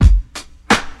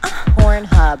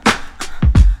Pornhub.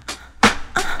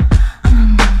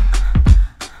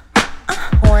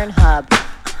 Pornhub.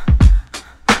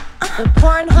 The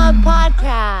Pornhub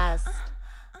Podcast.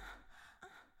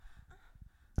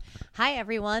 Hi,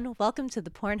 everyone. Welcome to the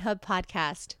Pornhub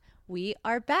Podcast. We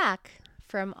are back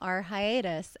from our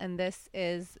hiatus, and this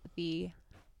is the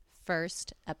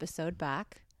first episode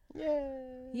back.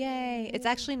 Yay. Yay. It's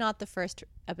actually not the first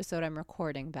episode I'm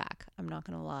recording back. I'm not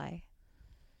going to lie.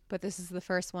 But this is the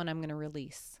first one I'm going to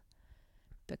release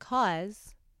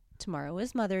because tomorrow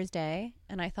is Mother's Day,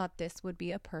 and I thought this would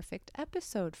be a perfect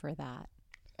episode for that.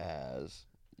 As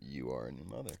you are a new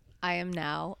mother. I am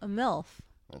now a Milf.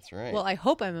 That's right. Well, I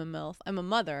hope I'm a Milf. I'm a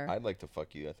mother. I'd like to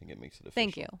fuck you. I think it makes it official.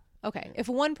 Thank you. Okay. Yeah. If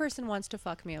one person wants to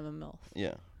fuck me, I'm a Milf.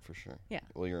 Yeah, for sure. Yeah.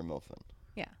 Well, you're a Milf then.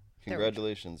 Yeah.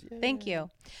 Congratulations. Thank you.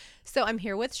 So I'm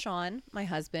here with Sean, my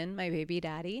husband, my baby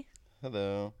daddy.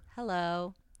 Hello.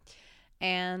 Hello.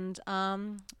 And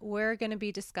we're going to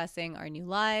be discussing our new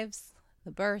lives, the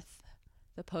birth,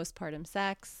 the postpartum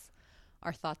sex,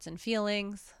 our thoughts and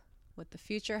feelings, what the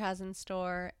future has in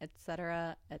store,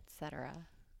 etc., etc.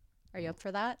 Are you up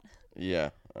for that? Yeah,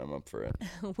 I'm up for it.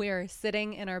 We're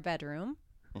sitting in our bedroom.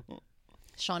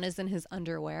 Sean is in his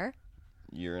underwear.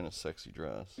 You're in a sexy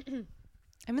dress.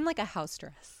 I'm in like a house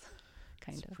dress,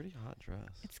 kind of. It's a pretty hot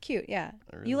dress. It's cute, yeah.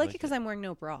 Really You like it because I'm wearing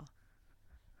no bra.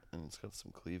 And it's got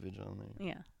some cleavage on there.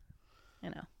 Yeah, I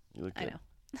know. You look good. I know.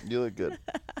 You look good.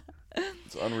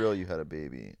 It's unreal you had a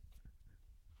baby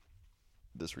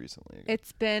this recently.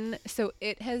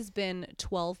 It has been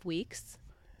 12 weeks.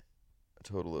 A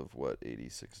total of what,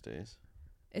 86 days?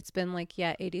 It's been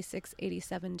 86,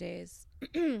 87 days.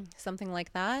 Something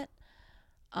like that.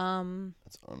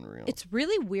 That's unreal. It's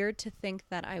really weird to think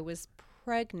that I was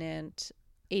pregnant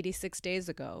 86 days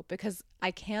ago because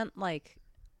I can't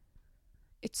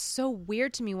it's so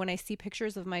weird to me when I see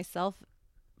pictures of myself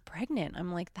pregnant.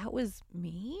 I'm like, that was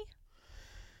me?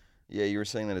 Yeah, you were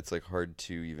saying that it's hard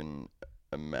to even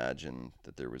imagine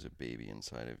that there was a baby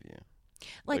inside of you.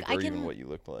 Even what you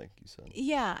looked like, you said.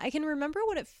 Yeah, I can remember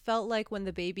what it felt like when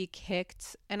the baby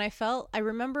kicked, and I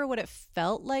remember what it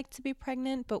felt like to be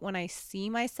pregnant, but when I see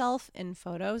myself in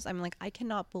photos, I'm like, I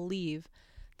cannot believe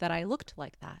that I looked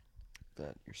like that.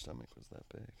 That your stomach was that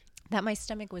big. That my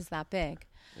stomach was that big.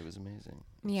 It was amazing.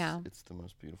 It's the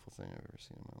most beautiful thing I've ever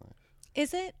seen in my life.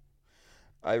 Is it?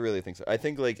 I really think so. I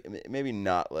think maybe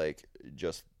not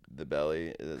just the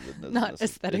belly. Not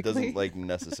aesthetically. It doesn't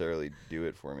necessarily do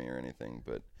it for me or anything,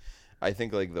 but I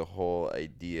think the whole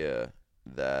idea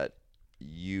that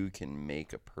you can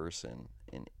make a person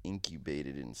and incubate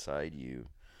it inside you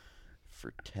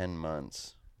for 10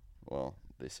 months. Well,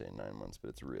 they say 9 months, but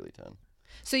it's really 10.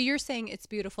 So you're saying it's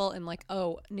beautiful in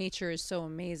nature is so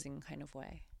amazing kind of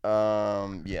way.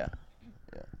 Yeah.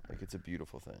 It's a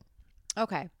beautiful thing.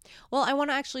 Okay. Well, I want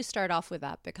to actually start off with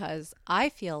that because I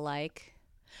feel like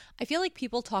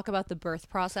people talk about the birth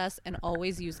process and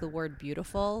always use the word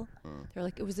beautiful. They're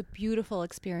like, it was a beautiful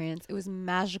experience. It was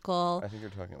magical. I think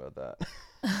you're talking about that.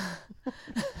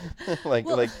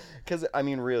 Because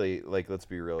really, let's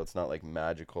be real. It's not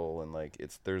magical and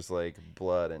there's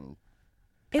blood and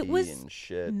pee it was and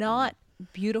shit. Not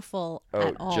beautiful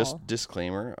at all. Just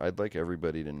disclaimer. I'd like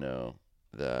everybody to know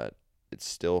that it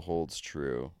still holds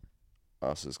true.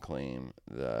 Us's claim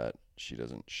that she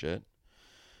doesn't shit.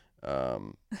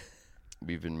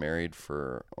 We've been married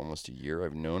for almost a year.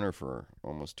 I've known her for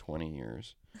almost 20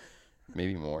 years,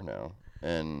 maybe more now.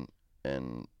 And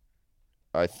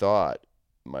I thought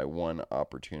my one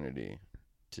opportunity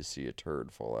to see a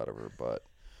turd fall out of her butt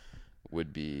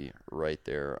would be right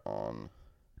there on,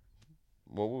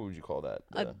 what would you call that?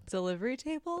 A delivery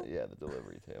table? Yeah, the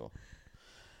delivery table.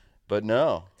 But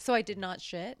no. So I did not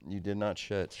shit? You did not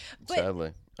shit, but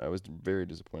sadly. I was very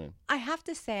disappointed. I have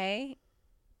to say,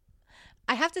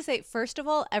 first of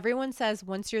all, everyone says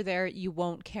once you're there, you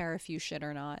won't care if you shit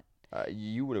or not.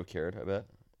 You would have cared, I bet.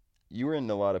 You were in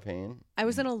a lot of pain. I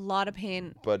was in a lot of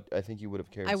pain. But I think you would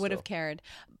have cared. I would have cared.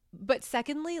 But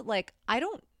secondly,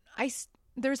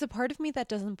 there's a part of me that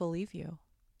doesn't believe you.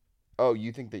 Oh,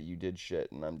 you think that you did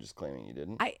shit and I'm just claiming you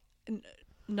didn't?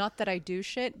 Not that I do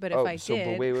shit, but if I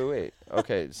did. But wait.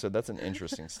 Okay, so that's an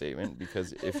interesting statement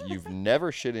because if you've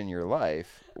never shit in your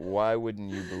life, why wouldn't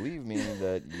you believe me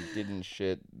that you didn't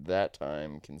shit that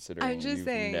time considering you've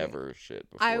never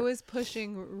shit before? I was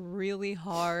pushing really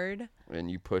hard. And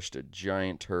you pushed a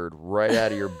giant turd right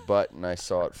out of your butt and I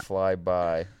saw it fly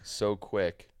by so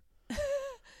quick.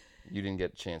 You didn't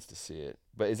get a chance to see it.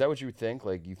 But is that what you would think?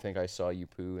 You think I saw you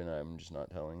poo and I'm just not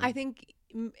telling you? I think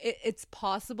it's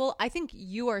possible. I think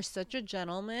you are such a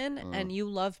gentleman and you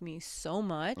love me so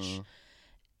much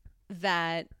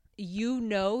that you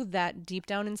know that deep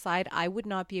down inside, I would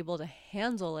not be able to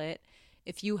handle it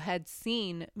if you had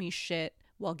seen me shit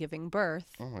while giving birth.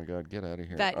 Oh my God, get out of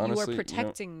here. That Honestly, you are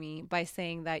protecting me by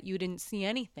saying that you didn't see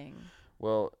anything.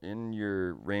 Well, in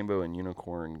your rainbow and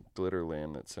unicorn glitter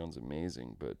land, that sounds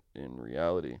amazing. But in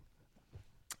reality,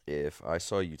 if I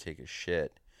saw you take a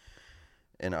shit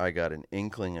and I got an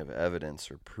inkling of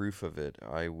evidence or proof of it,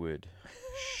 I would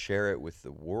share it with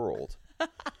the world.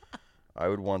 I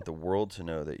would want the world to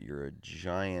know that you're a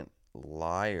giant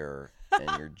liar and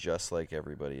you're just like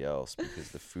everybody else, because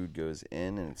the food goes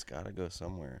in and it's got to go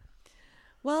somewhere.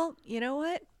 Well, you know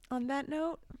what? On that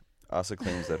note, Asa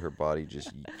claims that her body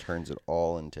just turns it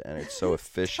all into energy. It's so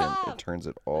efficient, it turns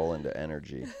it all into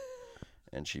energy.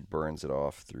 And she burns it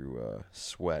off through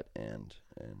sweat and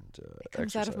it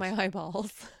comes exercise. out of my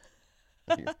eyeballs.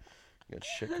 You got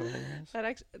shit coming out of your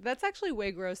ass? That's actually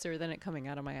way grosser than it coming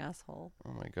out of my asshole.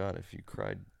 Oh my God, if you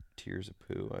cried tears of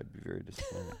poo, I'd be very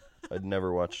disappointed. I'd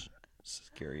never watch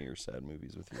scary or sad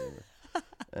movies with you or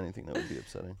anything that would be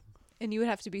upsetting. And you would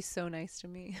have to be so nice to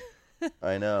me.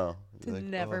 I know. To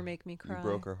never make me cry. You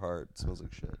broke her heart. It smells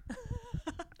like shit.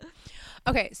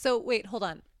 Okay, so wait, hold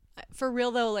on. For real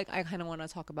though, like I kind of want to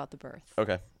talk about the birth.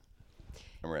 Okay.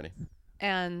 I'm ready.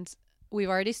 And we've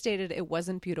already stated it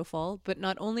wasn't beautiful, but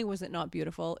not only was it not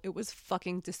beautiful, it was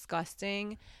fucking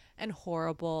disgusting and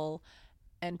horrible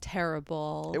and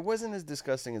terrible. It wasn't as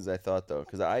disgusting as I thought, though,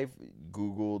 because I've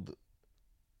Googled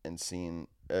and seen,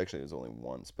 actually it was only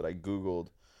once, but I Googled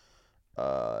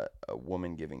a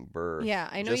woman giving birth. Yeah,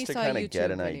 I know you saw a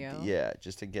YouTube video. Yeah,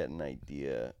 just to get an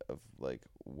idea of like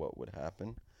what would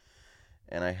happen.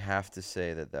 And I have to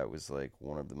say that was like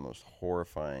one of the most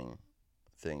horrifying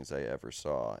things I ever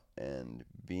saw. And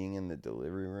being in the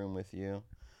delivery room with you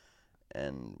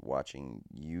and watching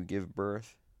you give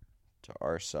birth to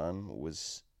our son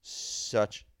was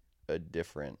such a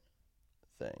different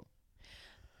thing.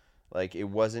 Like, it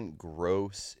wasn't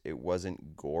gross. It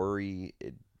wasn't gory.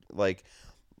 It, like,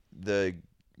 the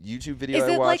YouTube video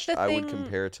I watched, I would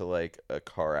compare to like a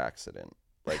car accident.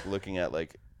 Like looking at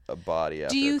like a body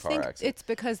after a car accident. Do you think it's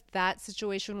because that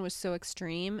situation was so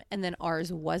extreme and then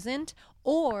ours wasn't?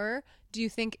 Or do you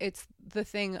think it's the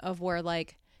thing of where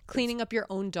like cleaning up your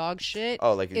own dog shit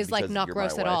is like not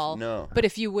gross at all? No. But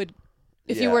if you were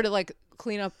to like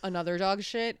clean up another dog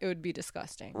shit, it would be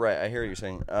disgusting. Right, I hear what you're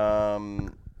saying.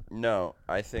 No,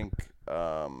 I think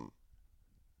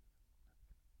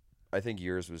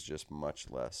yours was just much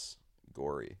less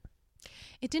gory.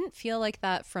 It didn't feel like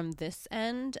that from this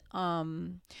end.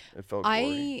 It felt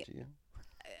gory to you?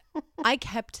 I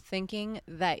kept thinking,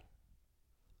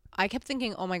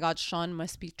 oh my God, Sean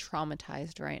must be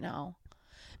traumatized right now.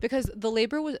 Because the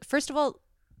labor was, first of all,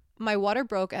 my water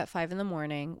broke at 5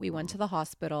 a.m. We went to the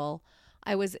hospital.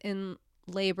 I was in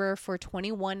labor for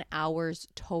 21 hours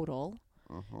total.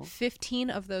 15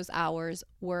 of those hours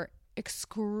were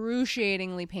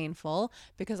excruciatingly painful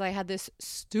because I had this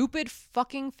stupid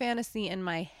fucking fantasy in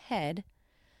my head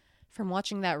from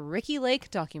watching that Ricky Lake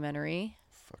documentary.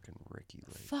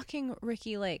 Fucking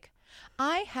Ricky Lake.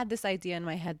 I had this idea in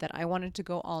my head that I wanted to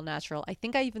go all natural. I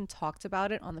think I even talked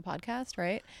about it on the podcast,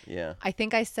 right? Yeah. I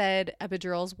think I said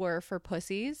epidurals were for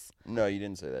pussies. No, you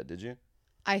didn't say that, did you?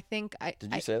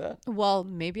 Did you say that? Well,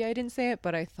 maybe I didn't say it,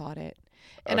 but I thought it.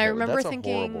 And okay, I remember that's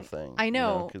thinking, a horrible thing, I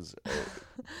know, because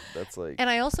that's like. And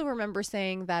I also remember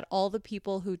saying that all the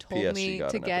people who told me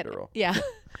to get, epidural. Yeah,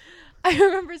 I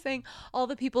remember saying all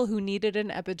the people who needed an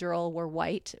epidural were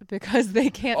white because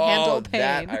they can't handle pain.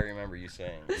 That I remember you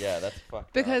saying. Yeah, that's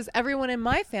fucked because up. Everyone in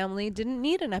my family didn't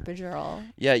need an epidural.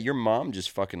 Yeah, your mom just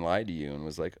fucking lied to you and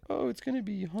was like, "Oh, it's gonna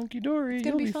be hunky dory.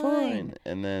 You'll be fine."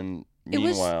 And then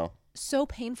meanwhile. So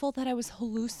painful that I was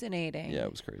hallucinating. Yeah,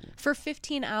 it was crazy. For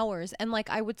 15 hours. And like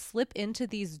I would slip into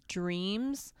these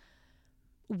dreams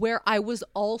where I was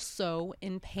also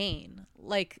in pain.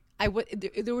 Like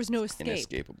there was no escape.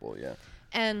 Inescapable, yeah.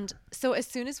 And so as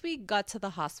soon as we got to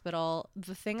the hospital,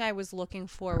 the thing I was looking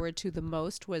forward to the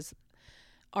most was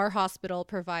our hospital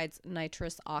provides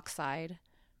nitrous oxide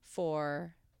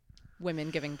for women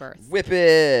giving birth.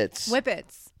 Whippets.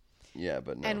 Yeah,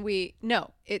 but no. And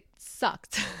it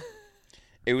sucked.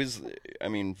 It was, I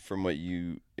mean, from what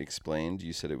you explained,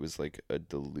 you said it was like a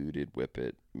diluted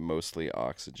whippet, mostly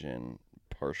oxygen,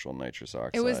 partial nitrous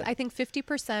oxide. It was, I think,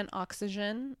 50%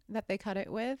 oxygen that they cut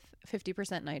it with,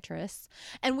 50% nitrous.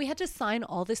 And we had to sign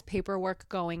all this paperwork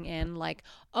going in like,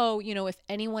 oh, if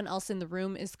anyone else in the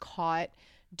room is caught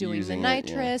doing using the it,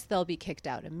 yeah. nitrous, they'll be kicked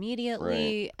out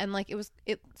immediately. And like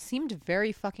it seemed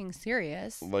very fucking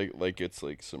serious. Like it's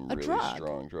like some A really drug.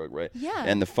 strong drug, right? Yeah.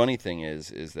 And the funny thing is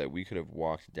that we could have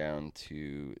walked down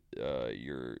to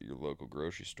your local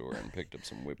grocery store and picked up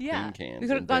some whipped cream cans. We could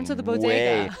have and gone been to the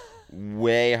bodega.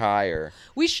 way higher.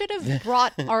 We should have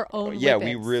brought our own Yeah, whippets.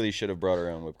 we really should have brought our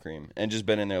own whipped cream and just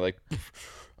been in there like,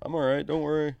 I'm all right, don't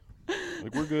worry.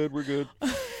 Like, we're good.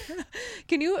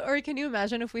 Can you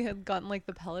imagine if we had gotten like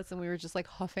the pellets and we were just like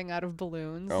huffing out of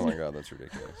balloons? Oh my God, that's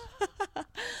ridiculous.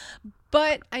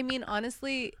 But I mean,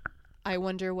 honestly, I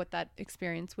wonder what that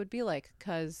experience would be like,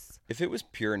 because If it was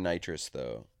pure nitrous,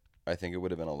 though, I think it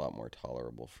would have been a lot more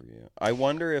tolerable for you. I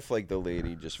wonder if like the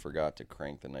lady just forgot to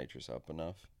crank the nitrous up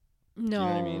enough. no, Do you know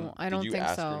what I mean? I don't Did you think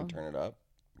ask so. her to turn it up?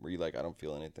 Were you like, I don't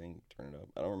feel anything, turn it up?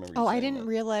 I don't remember. Oh, I saying didn't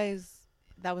that. realize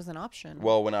that was an option.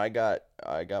 Well, when I got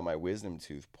my wisdom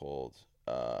tooth pulled,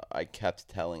 I kept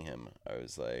telling him, I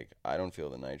was like, I don't feel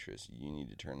the nitrous. You need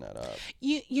to turn that up.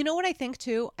 You know what I think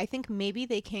too? I think maybe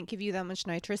they can't give you that much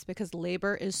nitrous because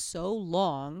labor is so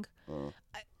long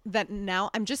that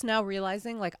now I'm just now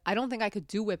realizing, like, I don't think I could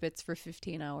do whippets for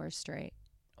 15 hours straight,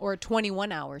 or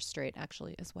 21 hours straight,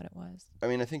 actually, is what it was. I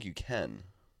mean, I think you can.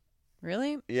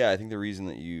 Really? Yeah, I think the reason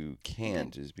that you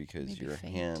can't is because maybe your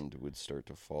faint. hand would start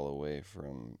to fall away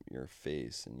from your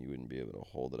face and you wouldn't be able to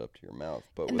hold it up to your mouth.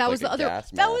 But And with that like was the a other. gas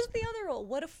That mask, was the other rule.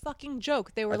 What a fucking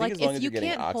joke! They were I like, think as long if as you you're getting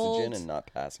can't oxygen hold. and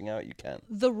not passing out, you can.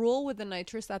 The rule with the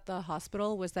nitrous at the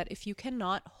hospital was that if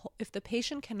if the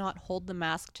patient cannot hold the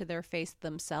mask to their face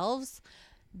themselves,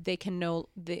 they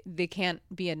can't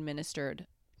be administered.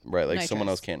 Right, like someone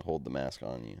Nitrous. else can't hold the mask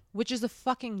on you. Which is a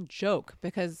fucking joke,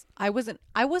 because I wasn't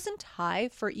high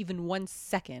for even 1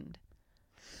 second.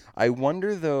 I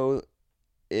wonder though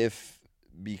if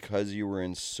because you were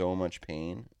in so much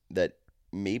pain that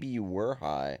maybe you were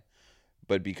high,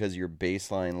 but because your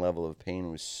baseline level of pain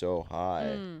was so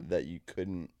high that you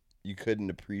couldn't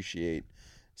appreciate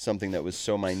something that was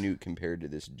so minute compared to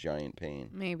this giant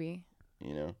pain. Maybe.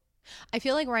 You know? I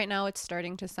feel like right now it's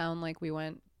starting to sound like we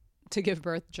went to give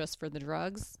birth just for the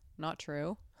drugs. Not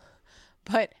true.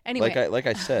 But anyway. Like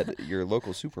I said, your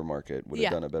local supermarket would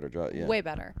have done a better job. Yeah. Way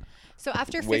better. So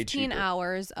after Way 15 cheaper.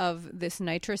 hours of this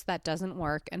nitrous that doesn't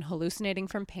work and hallucinating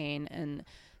from pain and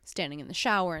standing in the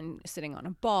shower and sitting on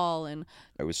a ball, and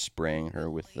I was spraying her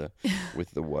with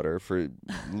the water for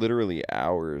literally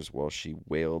hours while she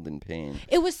wailed in pain.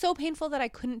 it was so painful that I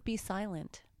couldn't be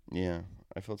silent. Yeah,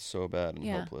 I felt so bad and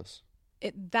helpless.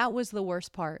 That was the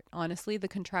worst part. Honestly, the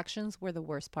contractions were the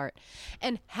worst part.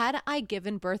 And had I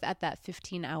given birth at that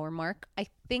 15-hour mark, I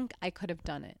think I could have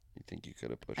done it. You think you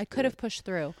could have pushed? I could have pushed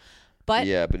through. But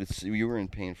yeah, but you were in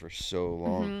pain for so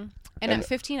long. And at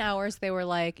 15 hours, they were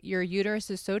like, your uterus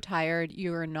is so tired.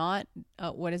 You are not,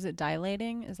 what is it,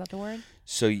 dilating? Is that the word?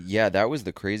 So, yeah, that was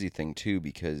the crazy thing, too,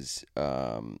 because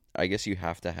I guess you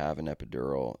have to have an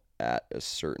epidural at a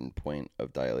certain point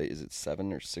of dilate. Is it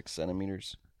 7 or 6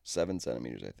 centimeters? 7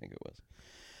 centimeters, I think it was.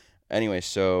 Anyway,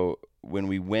 so when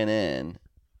we went in,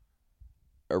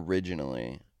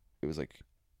 originally, it was like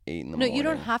 8 in the morning. No, you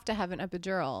don't have to have an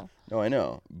epidural. No, I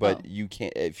know. But you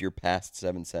can't, if you're past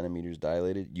 7 centimeters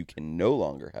dilated, you can no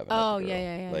longer have an epidural.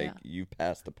 Yeah. Like, you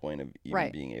passed the point of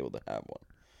even being able to have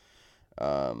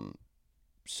one.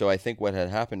 So I think what had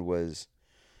happened was,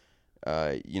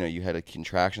 you had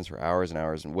contractions for hours and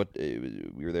hours, and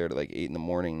we were there at like 8 in the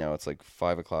morning. Now it's like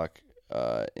 5 o'clock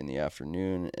in the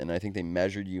afternoon, and I think they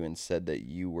measured you and said that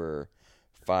you were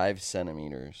 5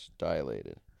 centimeters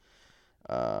dilated.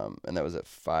 And that was at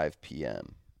 5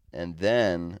 p.m. And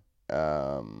then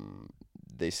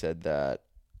they said that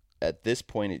at this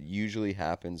point it usually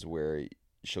happens where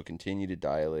she'll continue to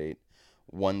dilate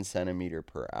 1 centimeter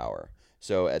per hour.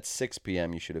 So at 6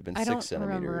 p.m. you should have been 6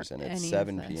 centimeters, and at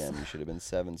 7 p.m. you should have been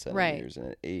 7 centimeters,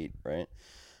 and at 8, right?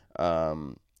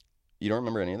 You don't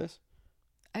remember any of this?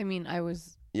 I mean, I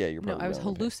was... Yeah, you're probably... No, I was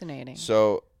hallucinating.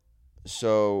 So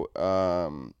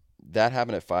that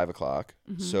happened at 5 o'clock.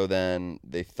 Mm-hmm. So then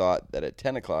they thought that at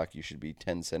 10 o'clock you should be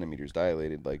 10 centimeters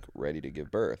dilated, like ready to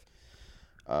give birth.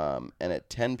 And at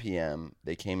 10 p.m.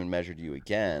 they came and measured you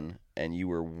again, and you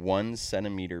were 1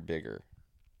 centimeter bigger.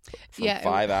 From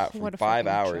 5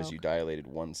 hours, joke. You dilated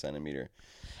 1 centimeter.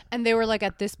 And they were like,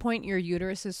 at this point, your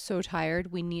uterus is so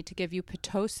tired, we need to give you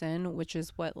Pitocin, which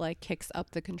is what like kicks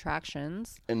up the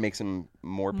contractions. And makes them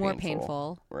more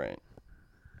painful. Right.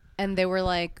 And they were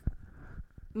like,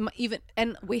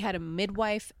 and we had a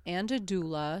midwife and a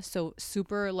doula, so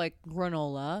super like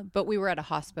granola, but we were at a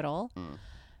hospital.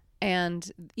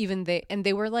 And even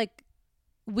they were like,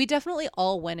 we definitely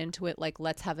all went into it like,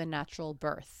 let's have a natural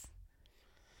birth.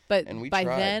 But by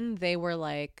then they were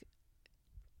like,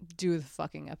 do the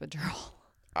fucking epidural.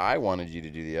 I wanted you to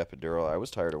do the epidural. I was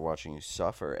tired of watching you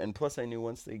suffer. And plus, I knew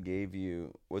once they gave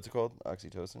you, what's it called?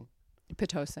 Oxytocin?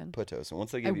 Pitocin. Pitocin.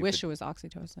 Once they I gave you wish it was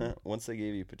oxytocin. once they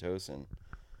gave you Pitocin,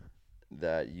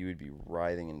 that you would be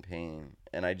writhing in pain.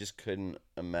 And I just couldn't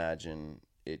imagine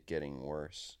it getting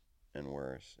worse and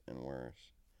worse and worse.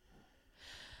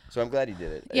 So I'm glad you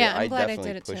did it. Yeah, I'm glad I definitely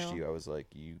did it pushed too. you. I was like,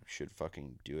 you should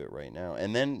fucking do it right now.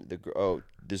 And then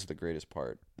this is the greatest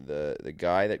part. The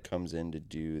guy that comes in to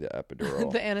do the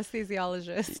epidural, The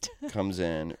anesthesiologist. comes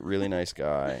in, really nice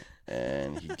guy,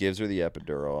 and he gives her the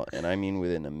epidural. And I mean,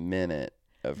 within a minute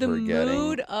of The her getting,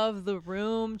 mood of the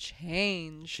room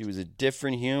changed. she was a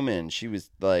different human. She was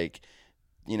like,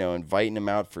 inviting him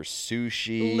out for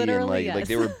sushi. Literally, and like yes.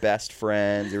 they were best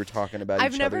friends. They were talking about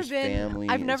each other's family.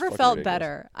 I've It was never fucking felt ridiculous.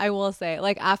 better. I will say,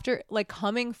 like after like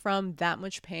coming from that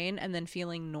much pain and then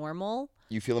feeling normal,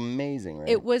 You feel amazing, right?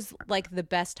 it was like the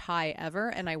best high ever,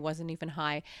 and I wasn't even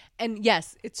high. And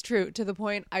yes, it's true, to the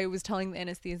point I was telling the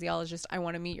anesthesiologist, I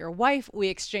want to meet your wife. We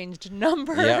exchanged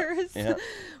numbers. Yeah.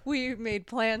 We made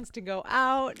plans to go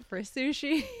out for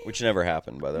sushi. Which never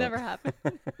happened, by the way. Never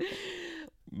happened.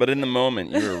 But in the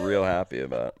moment, you were real happy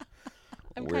about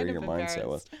I'm where kind of your mindset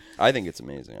was. embarrassed. I think it's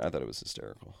amazing. I thought it was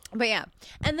hysterical. But yeah.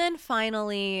 And then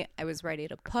finally, I was ready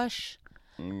to push.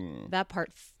 Mm. That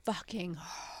part fucking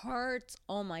hurts.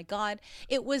 Oh my God.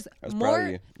 It was I was more proud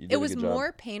of you. You did it a was good job.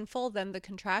 more painful than the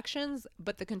contractions,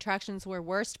 but the contractions were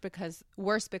worse because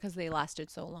they lasted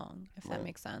so long, if that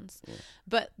makes sense. Yeah.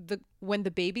 But when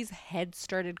the baby's head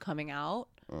started coming out,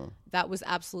 that was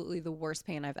absolutely the worst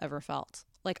pain I've ever felt.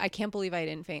 Like, I can't believe I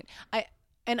didn't faint.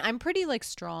 And I'm pretty like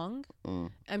strong.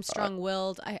 I'm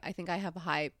strong-willed. I think I have a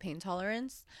high pain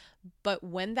tolerance. But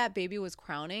when that baby was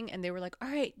crowning and they were like, all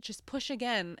right, just push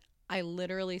again, I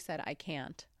literally said, I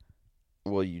can't.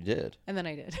 Well, you did. And then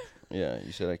I did. Yeah,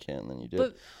 you said I can't, and then you did.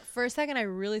 But for a second, I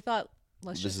really thought,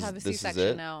 let's just have a this is C-section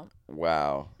it? now.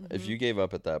 Wow. If you gave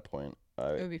up at that point,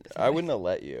 It would be I wouldn't have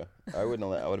let you. I would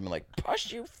have been like,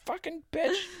 push, you fucking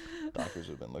bitch. Doctors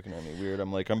would have been looking at me weird.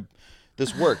 I'm like,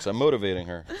 this works. I'm motivating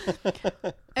her.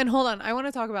 And hold on, I want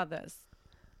to talk about this.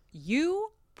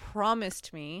 You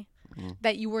promised me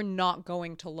that you were not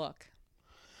going to look.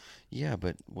 Yeah,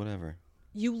 but whatever.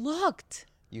 You looked.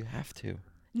 You have to.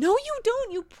 No, you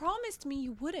don't. You promised me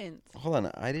you wouldn't. Hold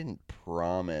on. I didn't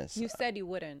promise. You said you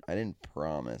wouldn't. I didn't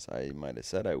promise. I might have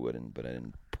said I wouldn't, but I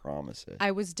didn't promise it.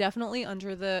 I was definitely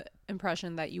under the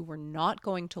impression that you were not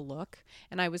going to look,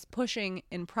 and I was pushing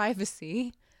in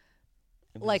privacy,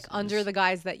 under the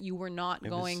guise that you were not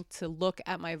going to look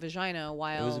at my vagina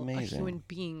while a human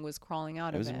being was crawling out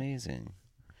of it. It was amazing.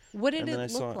 What did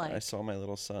it look like? I saw my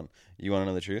little son. You want to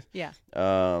know the truth? Yeah.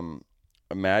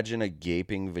 Imagine a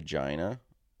gaping vagina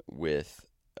with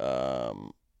a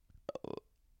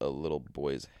little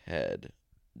boy's head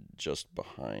just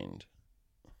behind.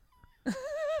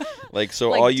 Like, so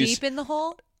like all deep in the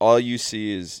hole? all you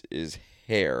see is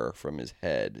hair from his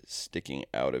head sticking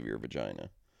out of your vagina.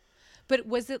 But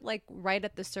was it like right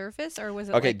at the surface, or was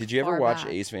it Okay, like did you ever far watch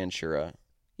back? Ace Ventura?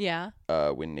 Yeah.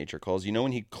 When Nature Calls? You know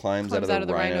when he climbs out of the rhino's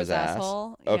rhino's ass?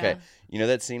 asshole? Okay. Yeah. You know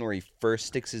that scene where he first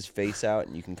sticks his face out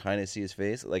and you can kind of see his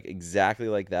face? Like exactly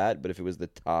like that, but if it was the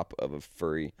top of a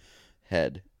furry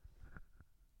head.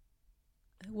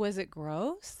 Was it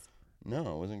gross?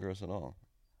 No, it wasn't gross at all.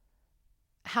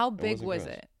 How big wasn't was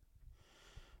gross. it?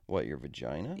 What, your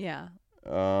vagina? Yeah.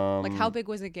 Like how big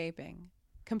was it gaping?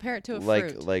 Compare it to a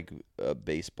fruit. Like a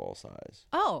baseball size.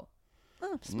 Oh,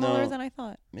 smaller No. than I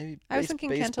thought. Maybe I was thinking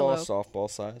baseball, cantaloupe. softball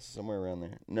size, somewhere around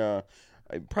there. No,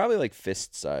 probably like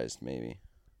fist sized, maybe.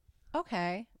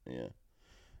 Okay. Yeah,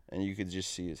 and you could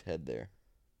just see his head there.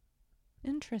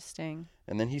 Interesting.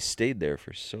 And then he stayed there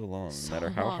for so long, So no matter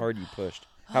how long. hard you pushed.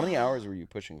 How many hours were you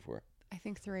pushing for? I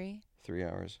think 3. 3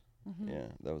 hours. Mhm. Yeah,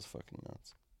 that was fucking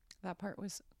nuts. That part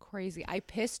was crazy. I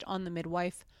pissed on the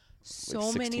midwife so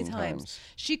Like many 16 times.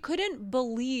 She couldn't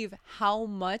believe how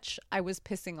much I was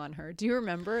pissing on her. Do you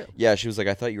remember? Yeah, she was like,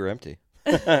 I thought you were empty.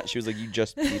 She was like, you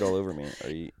just peed all over me. Are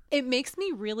you? It makes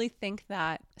me really think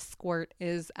that Squirt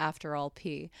is, after all,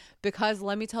 pee. Because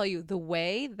let me tell you, the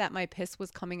way that my piss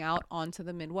was coming out onto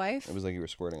the midwife, It was like you were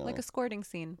squirting on like her. a squirting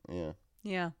scene. Yeah.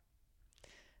 Yeah.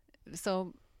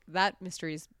 So that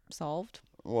mystery's solved.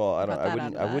 Well, Got that out of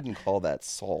I that. wouldn't call that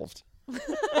solved.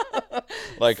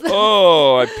 Like,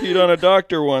 oh, I peed on a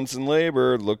doctor once in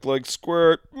labor. Looked like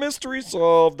Squirt. Mystery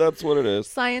solved. That's what it is.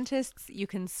 Scientists, you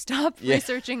can stop Yeah.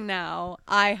 researching now.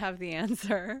 I have the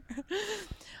answer.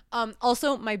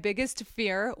 Also, my biggest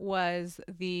fear was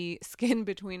the skin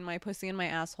between my pussy and my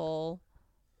asshole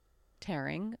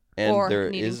tearing And or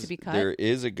needing to be cut. There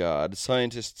is a God.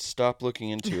 Scientists, stop looking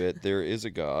into it. There is a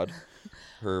God.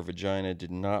 Her vagina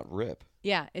did not rip.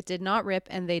 Yeah, it did not rip,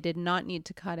 and they did not need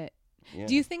to cut it. Yeah.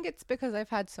 Do you think it's because I've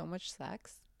had so much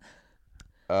sex?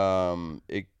 No.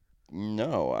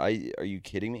 Are you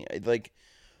kidding me?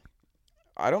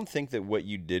 I don't think that what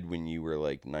you did when you were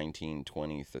like 19,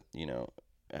 20,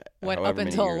 What, up however many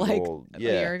until years like old, a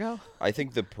year ago? I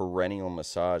think the perennial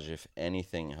massage, if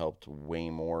anything, helped way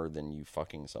more than you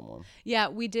fucking someone. Yeah,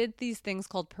 we did these things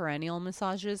called perennial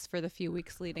massages for the few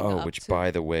weeks leading up. Which,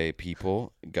 by the way,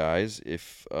 guys,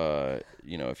 if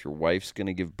if your wife's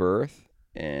gonna give birth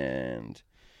and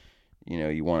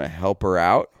you want to help her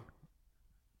out,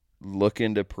 look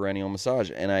into perennial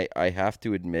massage. And I have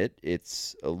to admit,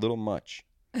 it's a little much.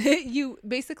 You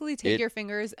basically take your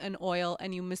fingers and oil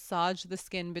and you massage the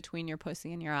skin between your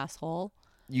pussy and your asshole.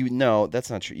 No, that's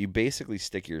not true. You basically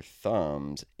stick your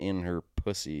thumbs in her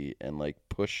pussy and like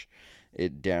push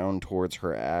it down towards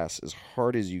her ass as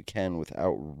hard as you can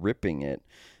without ripping it.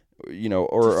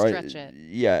 Or stretch it.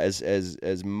 Yeah,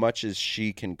 as much as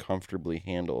she can comfortably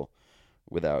handle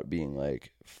without being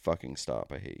like, fucking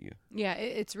stop, I hate you. Yeah,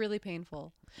 it's really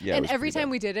painful. Yeah, and every time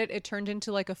we did it, it turned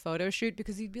into like a photo shoot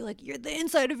because he'd be like, the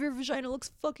inside of your vagina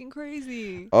looks fucking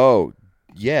crazy. Oh,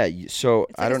 yeah. So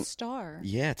it's like a star.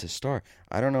 Yeah, it's a star.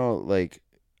 I don't know,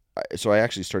 so I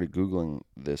actually started Googling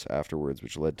this afterwards,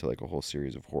 which led to like a whole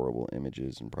series of horrible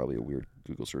images and probably a weird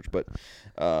Google search. But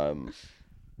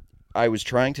I was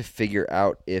trying to figure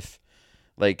out if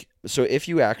if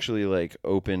you actually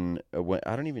open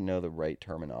I don't even know the right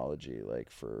terminology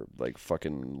for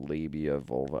fucking labia,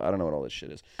 vulva. I don't know what all this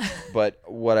shit is. But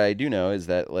what I do know is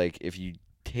that if you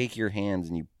take your hands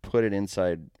and you put it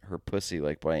inside her pussy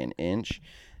by an inch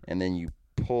and then you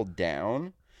pull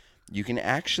down, you can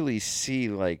actually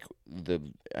see I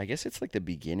guess it's the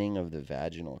beginning of the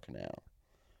vaginal canal.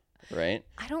 Right?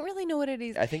 I don't really know what it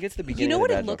is. I think it's the beginning. You know of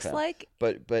the what it looks canal. like?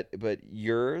 But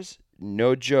yours,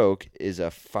 no joke, is a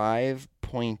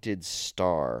 5-pointed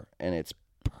star, and it's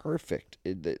perfect.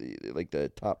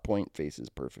 The top point faces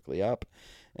perfectly up,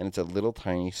 and it's a little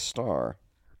tiny star.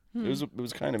 It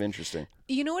was kind of interesting.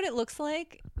 You know what it looks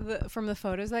like from the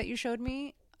photos that you showed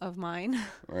me of mine?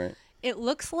 Right. It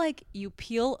looks like you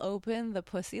peel open the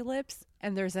pussy lips,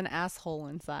 and there's an asshole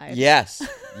inside. Yes.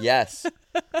 Yes.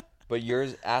 But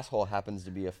yours asshole happens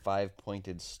to be a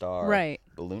 5-pointed star. Right.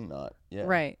 Balloon knot. Yeah.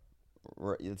 Right.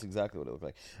 Right. That's exactly what it looked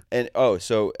like. And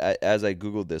so as I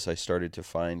Googled this, I started to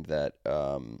find that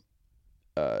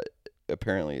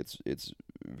apparently it's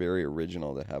very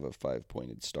original to have a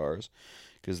 5-pointed stars,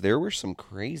 because there were some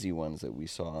crazy ones that we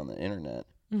saw on the internet.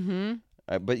 Mm-hmm.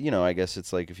 But I guess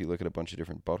it's if you look at a bunch of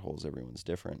different buttholes, everyone's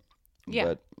different. Yeah.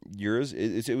 But yours,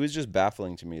 it was just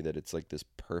baffling to me that it's this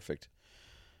perfect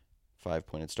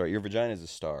 5-pointed star. Your vagina is a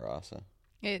star, Asa.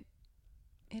 It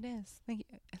is.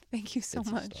 Thank you so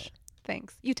much.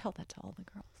 Thanks. You tell that to all the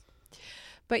girls.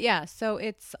 But yeah, so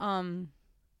it's I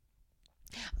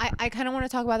kind of want to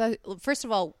talk about that. First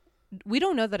of all, we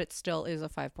don't know that it still is a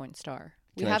 5-point star.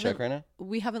 Can I check right now?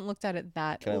 We haven't looked at it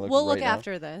that. Can I look we'll right look now?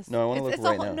 after this. No, I want to look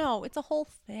right now. No, it's a whole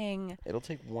thing. It'll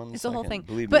take 1 second. It's a whole thing.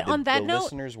 Believe but me, on that the note,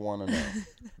 listeners want to know.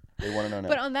 They want to know now.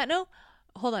 But on that note,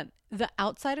 hold on. The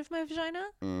outside of my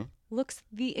vagina looks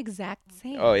the exact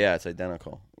same. Oh yeah, it's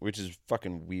identical, which is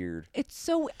fucking weird. It's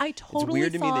so I totally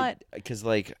it's weird thought to me because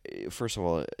first of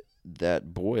all,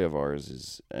 that boy of ours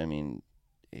is,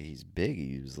 he's big.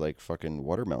 He was fucking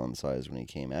watermelon size when he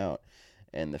came out,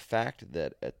 and the fact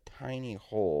that a tiny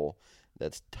hole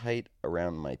that's tight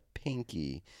around my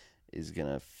pinky is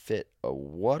gonna fit a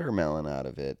watermelon out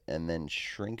of it and then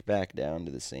shrink back down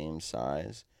to the same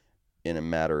size in a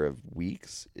matter of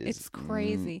weeks it's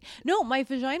crazy. No, my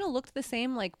vagina looked the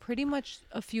same pretty much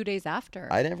a few days after.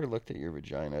 I never looked at your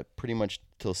vagina pretty much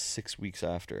till 6 weeks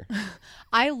after.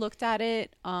 I looked at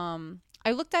it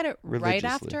right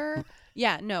after.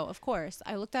 Yeah, no, of course.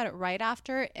 I looked at it right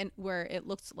after, and where it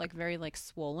looked very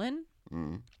swollen.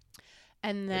 And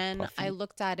then I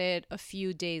looked at it a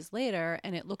few days later,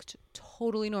 and it looked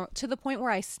totally normal, to the point where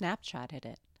I Snapchatted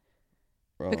it.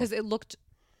 Because it looked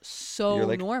so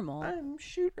normal. I'm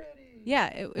shoot ready.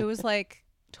 Yeah, it was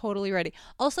totally ready.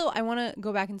 Also, I want to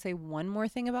go back and say one more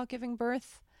thing about giving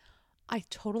birth. I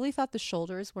totally thought the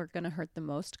shoulders were going to hurt the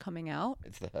most coming out.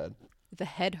 It's the head. The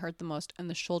head hurt the most, and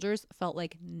the shoulders felt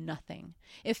like nothing.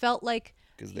 It felt like...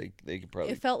 Because they could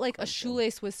probably... It felt like a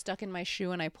shoelace was stuck in my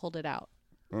shoe, and I pulled it out.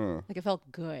 It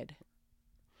felt good.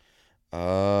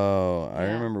 Oh, I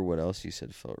remember what else you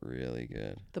said felt really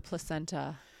good. The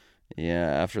placenta. Yeah,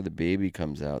 after the baby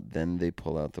comes out, then they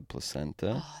pull out the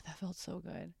placenta. Oh, that felt so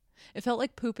good. It felt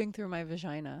like pooping through my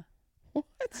vagina. What?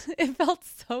 It felt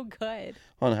so good.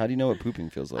 Hold on, how do you know what pooping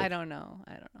feels like? I don't know.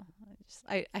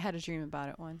 I had a dream about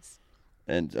it once.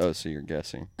 And so you're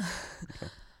guessing.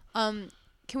 Okay.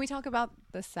 Can we talk about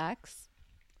the sex?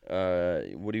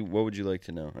 What would you like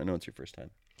to know? I know it's your first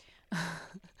time.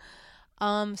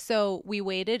 So we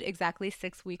waited exactly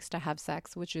 6 weeks to have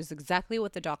sex, which is exactly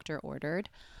what the doctor ordered.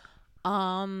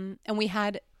 And we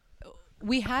had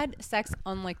sex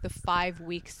on like the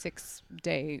 5-week,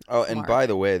 6-day. Oh, and mark. by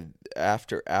the way,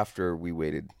 after we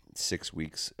waited 6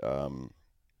 weeks,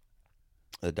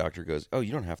 the doctor goes, "Oh,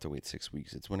 you don't have to wait 6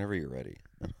 weeks. It's whenever you're ready."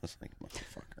 And I was like,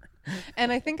 "Motherfucker."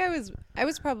 And I think I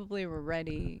was probably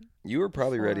ready. You were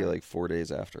probably ready like 4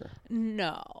 days after.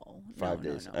 No. 5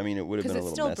 days. No. I mean, it would have been a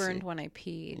little messy. Because it still burned when I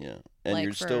peed. Yeah, and like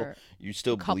you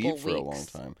still bleed for a long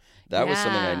time. That was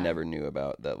something I never knew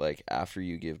about. That like after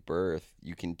you give birth,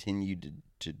 you continue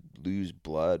to lose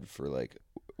blood for like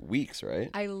weeks,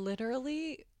 right? I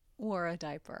literally wore a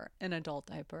diaper, an adult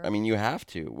diaper. I mean, you have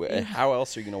to. How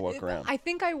else are you going to walk around? I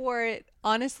think I wore it,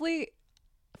 honestly,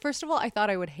 first of all, I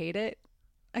thought I would hate it.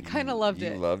 I kind of loved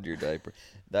it. You loved your diaper.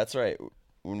 That's right.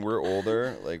 When we're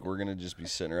older, like we're going to just be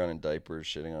sitting around in diapers,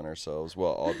 shitting on ourselves.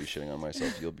 Well, I'll be shitting on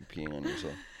myself. You'll be peeing on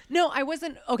yourself. No, I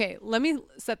wasn't. Okay, let me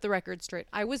set the record straight.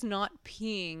 I was not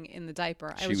peeing in the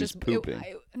diaper. She was just pooping.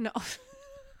 No.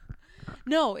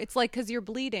 No, it's like because you're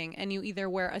bleeding and you either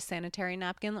wear a sanitary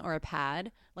napkin or a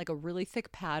pad, like a really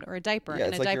thick pad, or a diaper. Yeah,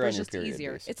 and it's a like diaper you're on is your just period,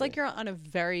 easier. basically. It's like you're on a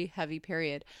very heavy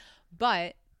period.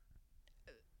 But,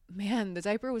 man, the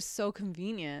diaper was so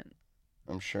convenient.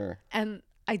 I'm sure. And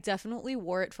I definitely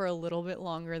wore it for a little bit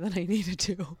longer than I needed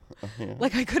to. Yeah.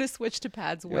 Like I could have switched to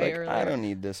pads You're way like, earlier. I don't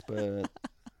need this, but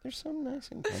they're so nice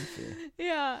and comfy.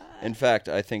 Yeah. In fact,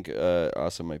 I think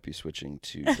Asa might be switching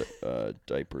to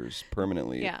diapers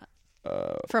permanently. Yeah.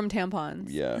 From tampons.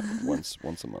 Yeah, once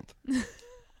a month.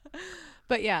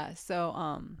 But yeah,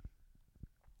 so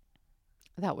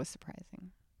that was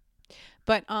surprising.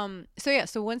 But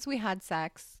so once we had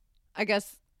sex, I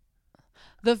guess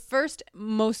the first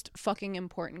most fucking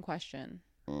important question.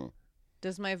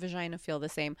 Does my vagina feel the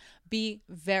same? Be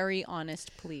very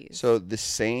honest, please. So the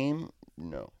same?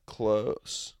 No.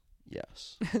 Close?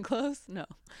 Yes. Close? No.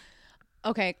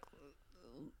 Okay.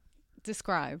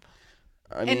 Describe.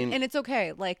 I mean, and it's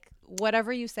okay. Like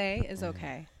whatever you say is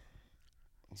okay.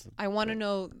 I want to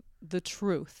know the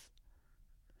truth.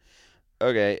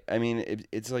 Okay, I mean,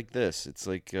 it's like this. It's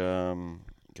like, God,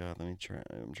 let me try.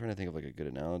 I'm trying to think of like a good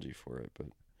analogy for it, but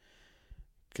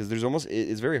because there's almost,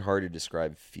 it's very hard to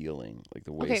describe feeling, like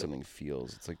the way something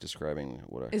feels. It's like describing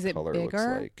what a color looks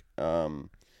like.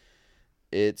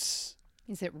 Is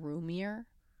it roomier?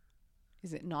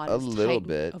 Is it not a as little tight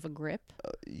bit of a grip?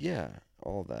 Yeah,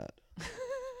 all that.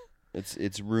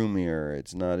 It's roomier.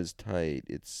 It's not as tight.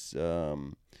 It's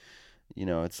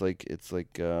it's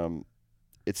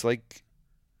like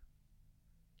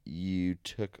you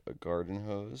took a garden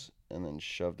hose and then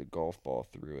shoved a golf ball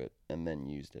through it and then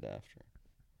used it after.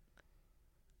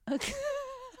 Okay.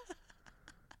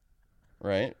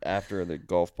 Right? After the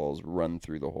golf balls run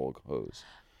through the whole hose.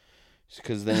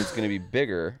 Because then it's going to be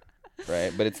bigger,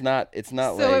 right? But it's not so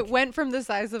like... So it went from the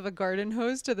size of a garden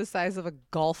hose to the size of a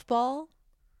golf ball?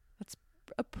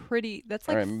 That's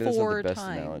like maybe four that's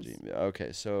not the best times. analogy.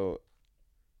 Okay, so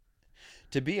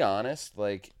to be honest,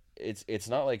 like it's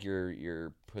not like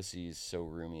your pussy's so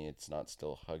roomy it's not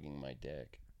still hugging my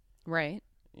dick. Right.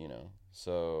 You know.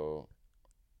 So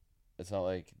it's not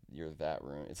like you're that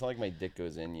roomy. It's not like my dick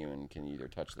goes in you and can either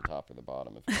touch the top or the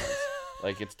bottom if it wants.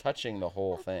 Like it's touching the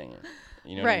whole thing.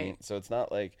 You know what I mean? So it's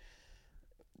not like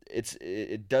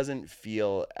it doesn't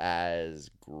feel as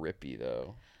grippy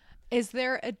though. Is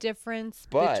there a difference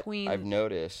between... I've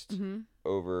noticed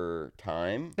over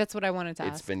time... That's what I wanted to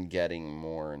ask. It's been getting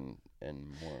more and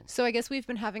more. So I guess we've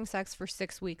been having sex for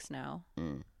 6 weeks now.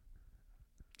 And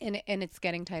it's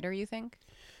getting tighter, you think?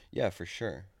 Yeah, for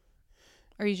sure.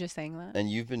 Are you just saying that?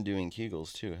 And you've been doing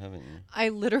Kegels too, haven't you? I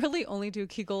literally only do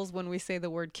Kegels when we say the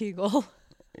word Kegel.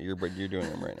 You're doing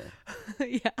them right now.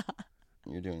 Yeah.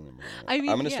 You're doing them right now. I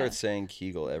mean, I'm going to start saying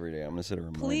Kegel every day. I'm going to set a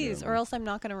reminder. Please, or else I'm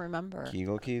not going to remember.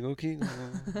 Kegel, Kegel, Kegel.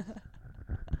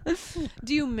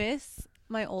 Do you miss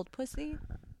my old pussy?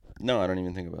 No, I don't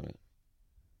even think about it.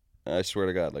 I swear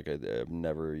to God, like I've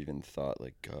never even thought,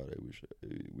 like, God, I wish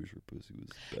her pussy was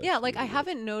back. Yeah, like I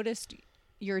haven't noticed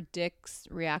your dick's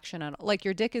reaction at all. Like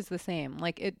your dick is the same.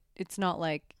 Like it's not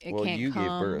like it can't come. Well, you gave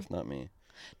birth, not me.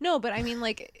 No, but I mean,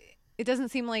 like it doesn't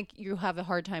seem like you have a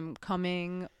hard time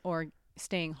coming or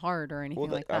staying hard or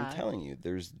anything like that. I'm telling you,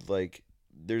 there's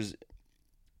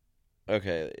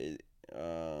okay.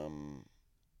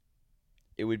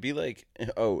 It would be like,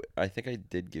 oh, I think I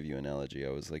did give you an analogy. I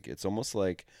was like, it's almost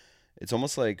like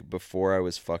before I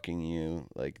was fucking you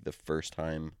like the first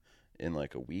time in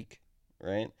like a week,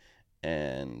 right?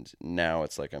 And now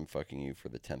it's like I'm fucking you for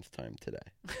the 10th time today.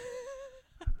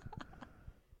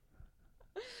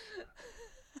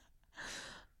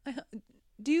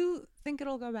 Do you think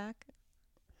it'll go back?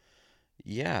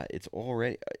 Yeah, it's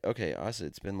already okay. Asa,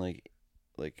 it's been like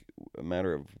a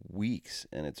matter of weeks,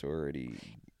 and it's already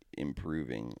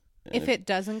improving. And If it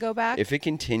doesn't go back, if it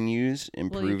continues will you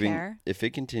improving, care? if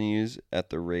it continues at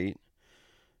the rate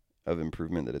of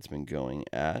improvement that it's been going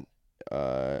at,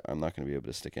 I'm not going to be able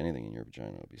to stick anything in your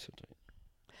vagina. It'll be so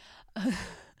tight.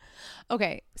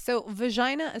 Okay, so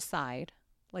vagina aside,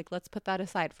 like let's put that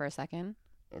aside for a second.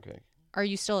 Okay, Are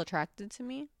you still attracted to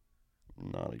me?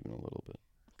 not even a little bit.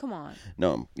 Come on.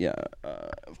 No, yeah,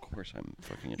 of course I'm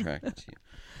fucking attracted to you.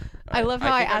 I love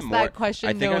how I think I'm asked more- that question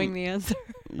I think knowing I'm- the answer.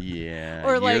 Yeah,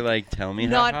 Or, you're like, tell me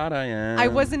not- how hot I am. I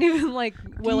wasn't even like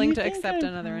willing you to think accept I'm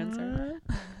another answer.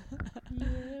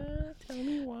 Yeah, tell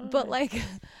me why. But like,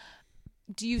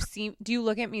 do you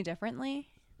look at me differently?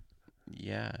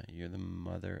 Yeah, you're the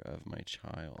mother of my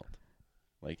child.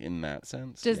 Like in that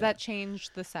sense. Does yeah. that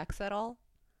change the sex at all?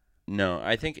 No,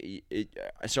 I think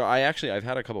so I've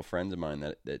had a couple friends of mine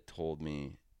that told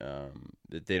me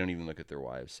that they don't even look at their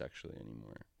wives sexually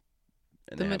anymore.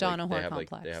 And The they Madonna have, like, whore they have,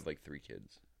 complex. They have like 3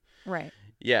 kids. Right.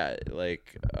 Yeah,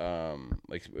 like a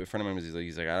friend of mine was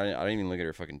he's like I don't even look at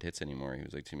her fucking tits anymore. He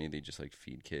was like, to me they just like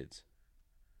feed kids.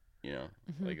 You know,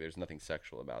 like there's nothing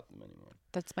sexual about them anymore.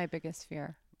 That's my biggest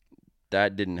fear.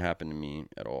 That didn't happen to me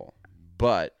at all.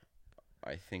 But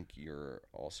I think you're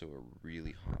also a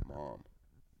really hot mom.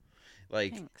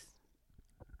 Like, Thanks.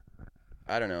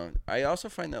 I don't know. I also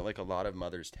find that like a lot of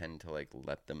mothers tend to like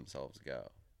let themselves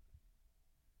go.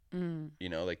 You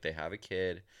know, like they have a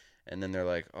kid and then they're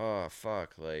like, oh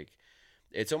fuck, like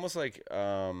it's almost like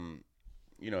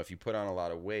you know, if you put on a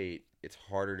lot of weight, it's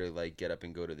harder to like get up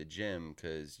and go to the gym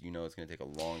because you know it's going to take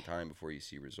a long time before you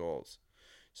see results.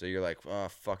 So you're like, oh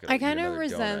fuck it. I kind of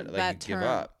resent donut. that Like, you term. give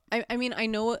up. I mean, I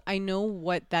know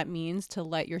what that means to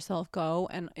let yourself go,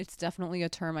 and it's definitely a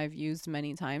term I've used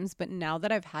many times. But now that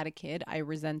I've had a kid, I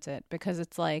resent it because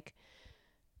it's like,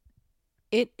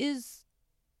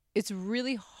 it's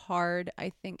really hard. I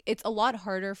think it's a lot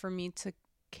harder for me to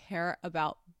care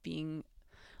about being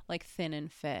like thin and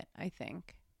fit, I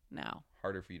think now.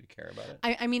 Harder for you to care about it.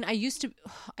 I mean, I used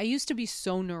to be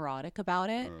so neurotic about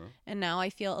it, and now I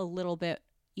feel a little bit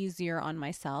easier on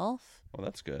myself. Well,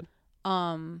 that's good.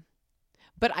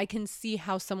 But I can see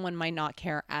how someone might not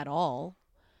care at all.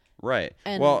 Right.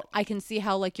 And well, I can see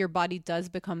how like your body does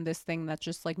become this thing that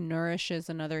just like nourishes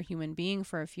another human being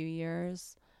for a few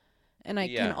years. And I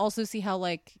can also see how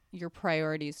like your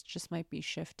priorities just might be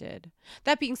shifted.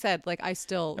 That being said, like I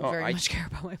still very much care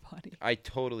about my body. I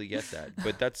totally get that.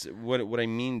 But that's what I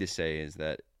mean to say is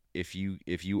that if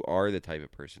you are the type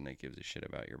of person that gives a shit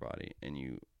about your body and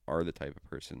you are the type of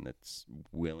person that's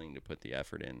willing to put the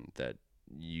effort in, that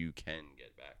you can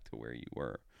get back to where you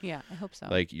were. Yeah, I hope so.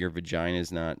 Like your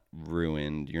vagina's not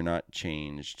ruined, you're not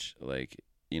changed. Like,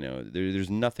 you know, there's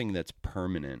nothing that's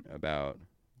permanent about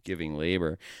giving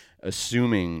labor,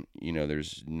 assuming, you know,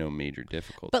 there's no major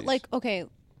difficulties. But like, okay,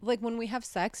 like when we have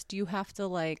sex, do you have to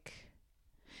like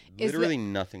literally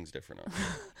nothing's different on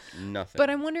it. Nothing. But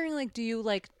I'm wondering, like, do you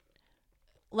like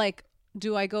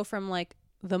do I go from like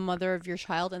the mother of your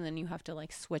child and then you have to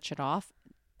like switch it off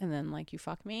and then like you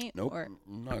fuck me? Nope. Or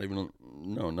not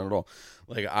at all.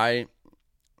 Like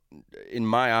in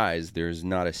my eyes, there's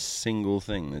not a single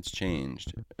thing that's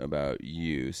changed about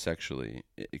you sexually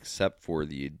except for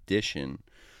the addition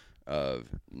of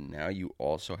now you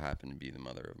also happen to be the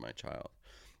mother of my child.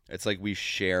 It's like we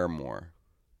share more,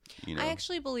 you know? I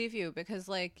actually believe you because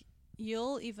like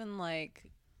you'll even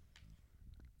like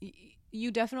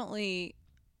you definitely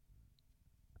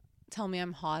tell me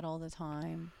I'm hot all the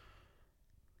time.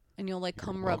 And you'll like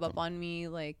come rub up on me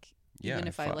like even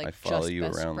if I like follow just you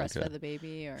around breastfed the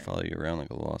baby or follow you around like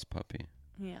a lost puppy.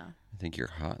 Yeah. I think you're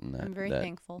hot in that. I'm very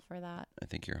thankful for that. I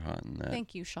think you're hot in that.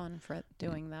 Thank you, Sean, for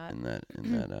doing that. In that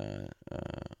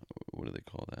what do they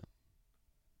call that?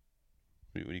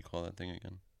 What do you call that thing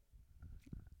again?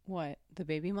 What? The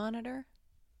baby monitor?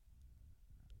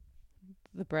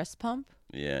 The breast pump?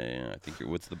 Yeah. I think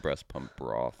what's the breast pump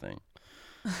bra thing?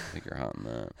 I think you're hot in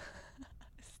that.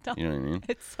 Stop. You know what I mean?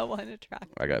 It's so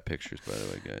unattractive. I got pictures, by the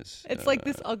way, guys. It's like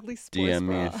this ugly sports DM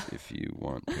me bra. if you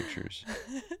want pictures.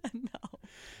 No.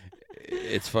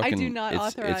 It's fucking. I do not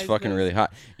authorize It's fucking this. really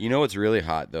hot. You know what's really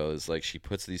hot though is like she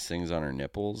puts these things on her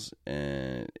nipples,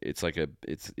 and it's like a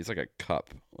cup.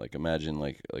 Like imagine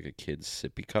like a kid's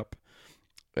sippy cup,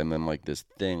 and then like this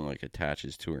thing like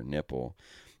attaches to her nipple,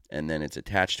 and then it's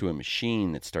attached to a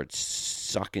machine that starts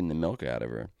sucking the milk out of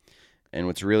her. And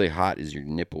what's really hot is your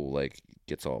nipple like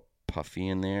gets all puffy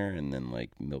in there, and then like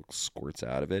milk squirts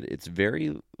out of it. It's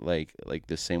very like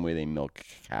the same way they milk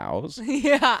cows.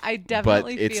 Yeah, I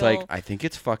definitely but it's feel... like I think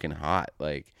it's fucking hot.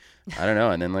 Like I don't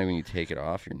know. And then like when you take it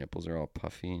off, your nipples are all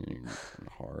puffy and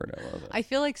hard. I love it. I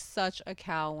feel like such a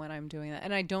cow when I'm doing that,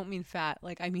 and I don't mean fat.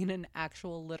 Like I mean an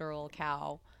actual literal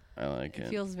cow. I like it. It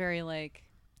feels very like...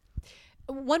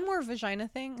 One more vagina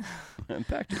thing.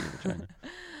 Back to your vagina.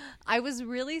 I was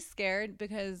really scared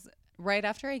because right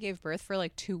after I gave birth for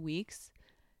like 2 weeks,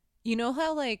 you know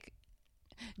how like,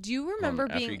 do you remember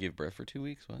being... After you gave birth for 2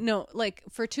 weeks? What? No, like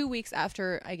for 2 weeks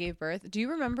after I gave birth. Do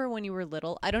you remember when you were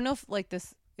little? I don't know if like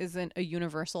this isn't a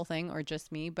universal thing or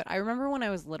just me, but I remember when I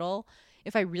was little,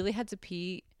 if I really had to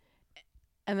pee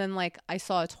and then like I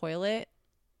saw a toilet,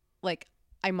 like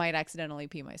I might accidentally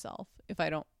pee myself if I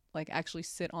don't like actually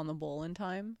sit on the bowl in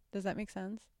time. Does that make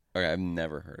sense? Okay, I've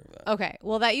never heard of that. Okay,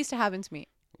 well that used to happen to me.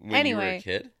 When anyway, you were a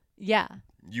kid? Yeah.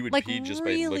 You would like pee just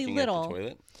really by looking little. at the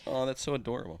toilet? Oh, that's so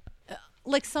adorable.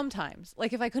 Like sometimes,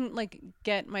 like if I couldn't like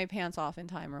get my pants off in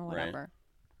time or whatever. Right.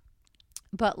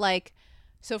 But like,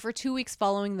 so for 2 weeks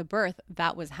following the birth,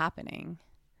 that was happening.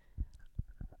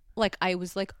 Like I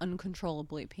was like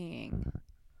uncontrollably peeing.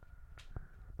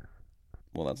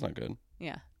 Well, that's not good.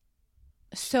 Yeah.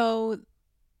 So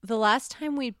the last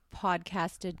time we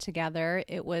podcasted together,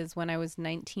 it was when I was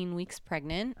 19 weeks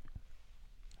pregnant.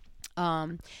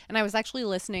 And I was actually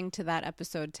listening to that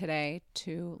episode today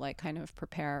to like kind of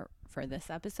prepare for this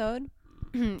episode.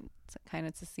 Kind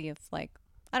of to see if like,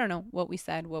 I don't know, what we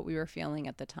said, what we were feeling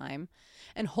at the time.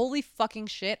 And holy fucking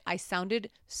shit, I sounded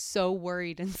so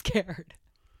worried and scared.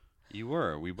 You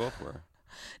were. We both were.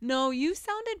 No, you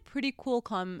sounded pretty cool,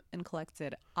 calm, and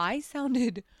collected. I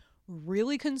sounded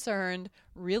really concerned,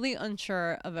 really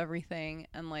unsure of everything,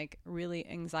 and like really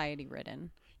anxiety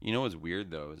ridden. You know what's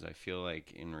weird though is I feel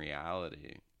like in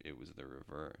reality it was the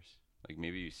reverse. Like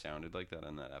maybe you sounded like that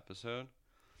on that episode,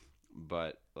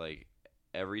 but like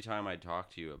every time I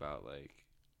talked to you about like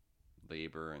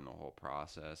labor and the whole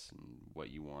process and what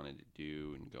you wanted to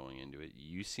do and going into it,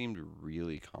 you seemed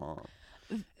really calm.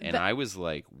 And I was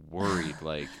like worried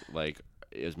like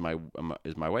is my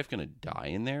wife gonna die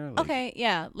in there? Like, okay,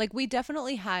 yeah. Like we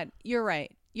definitely had. You're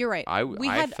right. We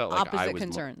had felt opposite like I was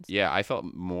concerns. I felt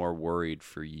more worried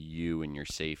for you and your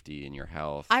safety and your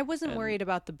health. I wasn't worried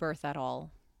about the birth at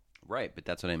all. Right, but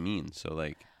that's what I mean. So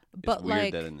like, but it's weird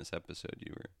like, that in this episode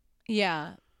you were.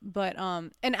 Yeah, but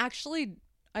and actually,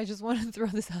 I just want to throw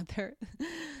this out there.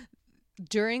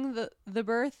 During the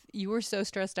birth, you were so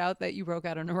stressed out that you broke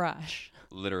out in a rash.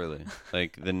 Literally.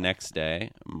 Like the next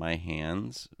day, my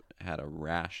hands had a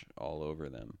rash all over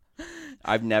them.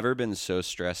 I've never been so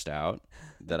stressed out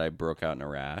that I broke out in a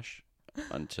rash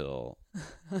until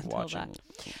watching.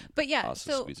 But yeah,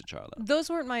 also so squeeze a child out. Those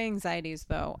weren't my anxieties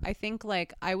though. I think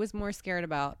like I was more scared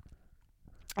about,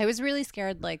 I was really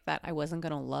scared like that I wasn't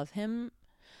going to love him,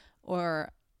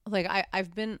 or like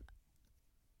I've been,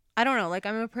 I don't know, like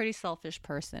I'm a pretty selfish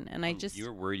person, and I just... You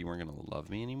were worried you weren't going to love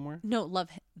me anymore? No, love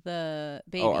the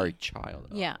baby. Oh, our child.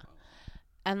 Yeah.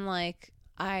 And like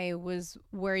I was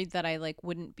worried that I like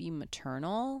wouldn't be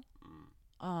maternal.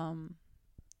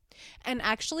 And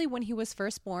actually when he was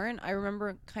first born, I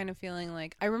remember kind of feeling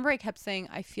like, I kept saying,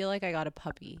 I feel like I got a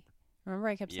puppy. Remember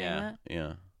I kept saying that?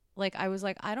 Yeah. Like I was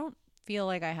like, I don't feel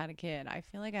like I had a kid. I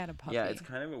feel like I had a puppy. Yeah, it's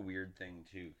kind of a weird thing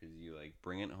too, because you like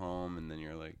bring it home and then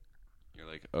you're like,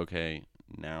 okay,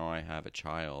 now I have a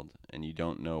child, and you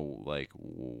don't know like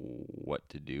what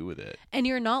to do with it. And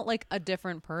you're not like a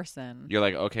different person. You're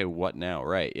like, okay, what now?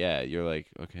 Right? Yeah. You're like,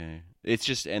 okay. It's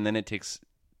just, and then it takes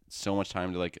so much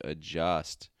time to like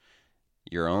adjust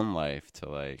your own life to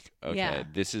like, okay,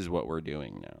 this is what we're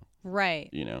doing now. Right.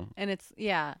 You know? And it's,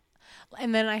 yeah.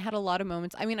 And then I had a lot of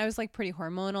moments. I mean, I was like pretty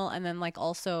hormonal, and then like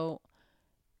also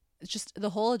just the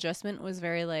whole adjustment was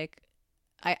very like,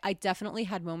 I definitely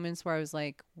had moments where I was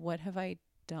like, what have I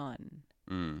done?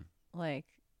 Like,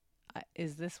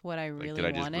 is this what I really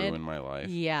wanted? Did I just ruin my life?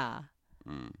 Yeah.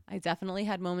 I definitely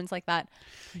had moments like that.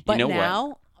 But you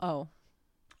know now,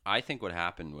 I think what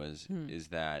happened was, is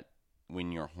that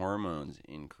when your hormones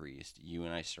increased, you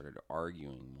and I started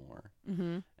arguing more.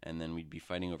 And then we'd be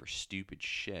fighting over stupid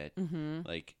shit.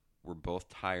 Like, we're both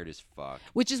tired as fuck.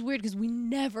 Which is weird because we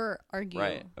never argue.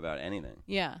 Right, about anything.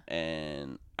 Yeah.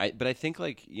 But I think,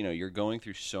 like, you know, you're going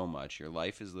through so much. Your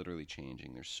life is literally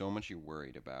changing. There's so much you're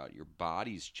worried about. Your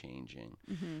body's changing.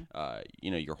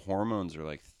 You know, your hormones are,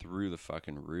 like, through the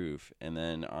fucking roof. And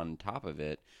then on top of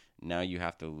it, now you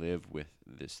have to live with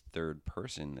this third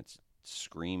person that's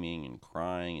screaming and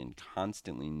crying and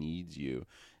constantly needs you,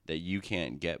 that you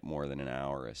can't get more than an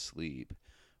hour of sleep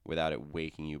without it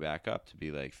waking you back up to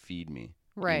be like, feed me,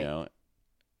 Right. you know?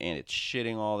 And it's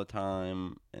shitting all the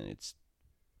time, and it's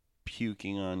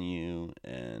puking on you,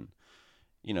 and,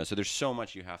 you know, so there's so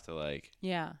much you have to, like,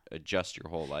 adjust your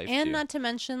whole life and to. not to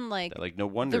mention, like, that, like, no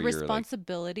wonder the you're,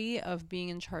 responsibility of being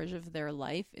in charge of their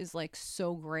life is, like,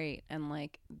 so great. And,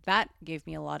 like, that gave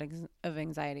me a lot of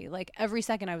anxiety. Like, every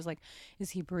second I was like, is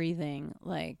he breathing?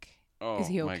 Like, is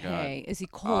he my God. okay? Is he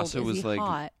cold? Asa is he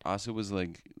hot? Asa was,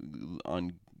 like,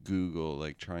 on Google,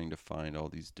 like, trying to find all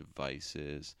these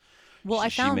devices. Well, I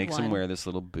found She makes one. him wear this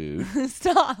little boot.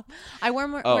 Stop. I wear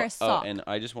a sock. Oh, and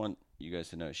I just want you guys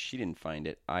to know, she didn't find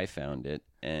it. I found it.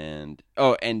 And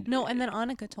no, and then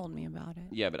Annika told me about it.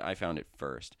 Yeah, but I found it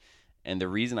first. And the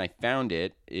reason I found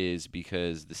it is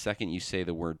because the second you say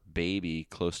the word baby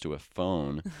close to a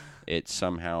phone, it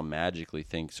somehow magically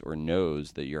thinks or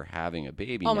knows that you're having a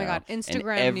baby now. Oh my God,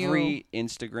 Instagram and every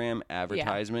Instagram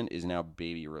advertisement is now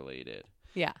baby related.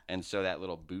 Yeah. And so that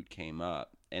little boot came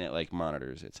up, and it, like,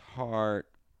 monitors its heart.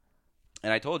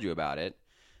 And I told you about it,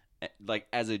 like,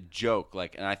 as a joke,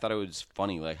 like, and I thought it was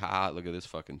funny, like, haha, look at this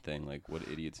fucking thing, like, what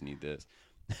idiots need this?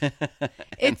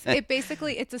 It's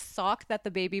a sock that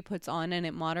the baby puts on, and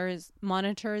it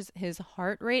monitors his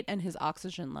heart rate and his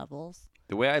oxygen levels.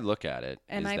 The way I look at it,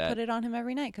 and is I put it on him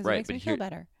every night because it makes me feel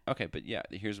better. Okay, but yeah,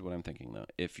 here's what I'm thinking though: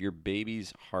 if your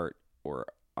baby's heart or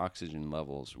oxygen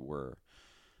levels were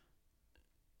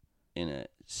in a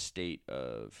state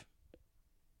of,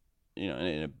 you know,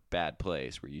 in a bad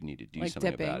place where you need to do like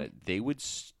something dipping. about it, they would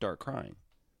start crying.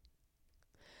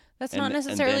 That's not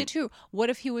necessarily true. What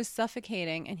if he was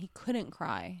suffocating and he couldn't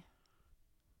cry?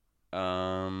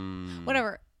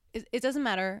 Whatever. It doesn't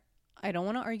matter. I don't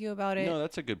want to argue about it. No,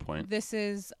 that's a good point. This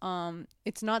is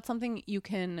it's not something you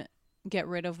can get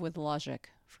rid of with logic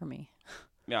for me.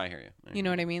 Yeah, I hear you. You know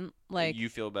what I mean? Like, you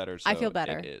feel better. So I feel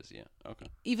better. It is, yeah. Okay.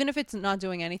 Even if it's not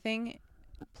doing anything,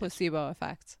 placebo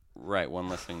effect. Right. One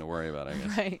less thing to worry about, I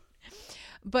guess. Right.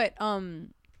 But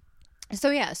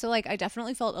so yeah, so like I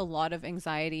definitely felt a lot of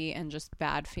anxiety and just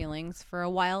bad feelings for a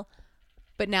while,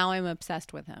 but now I'm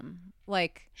obsessed with him.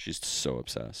 Like, she's so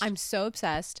obsessed. I'm so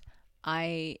obsessed.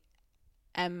 I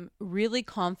am really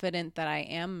confident that I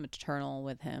am maternal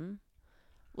with him.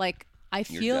 Like,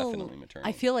 You're definitely maternal.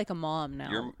 I feel like a mom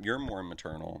now. You're more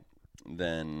maternal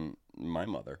than my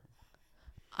mother.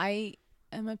 I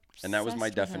am obsessed. And that was my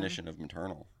with definition him. of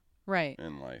maternal. Right.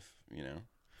 In life, you know.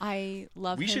 I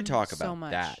love him. We should talk so about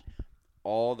much. that.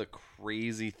 All the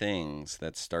crazy things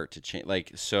that start to change.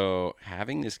 Like, so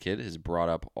having this kid has brought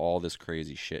up all this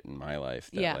crazy shit in my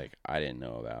life that like I didn't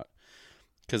know about.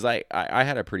 Because I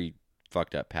had a pretty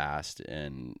fucked up past,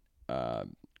 and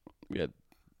we had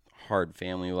hard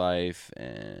family life,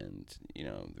 and, you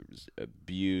know, there was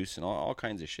abuse and all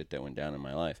kinds of shit that went down in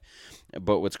my life.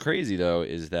 But what's crazy though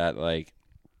is that, like,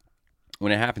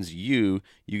 when it happens to you,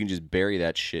 you can just bury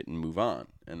that shit and move on.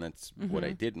 And that's what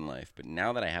I did in life. But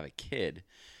now that I have a kid,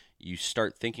 you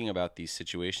start thinking about these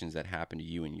situations that happen to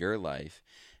you in your life.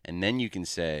 And then you can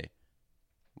say,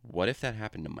 what if that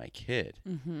happened to my kid?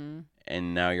 Mm-hmm.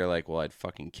 And now you're like, well, I'd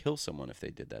fucking kill someone if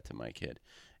they did that to my kid.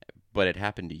 But it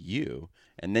happened to you.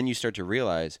 And then you start to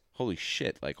realize, holy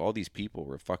shit, like, all these people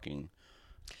were fucking,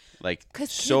 like,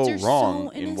 so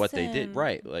wrong in what they did.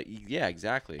 Right. Like, yeah,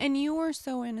 exactly. And you were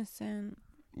so innocent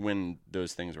when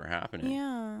those things were happening.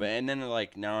 Yeah. But, and then,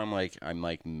 like, now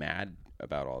I'm mad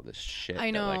about all this shit.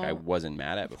 I know. That, like, I wasn't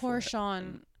mad at before. Poor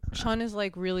Sean. Sean is,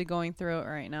 like, really going through it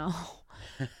right now.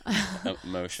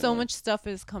 Emotionally. So much stuff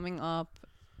is coming up.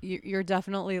 You're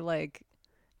definitely, like,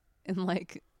 in,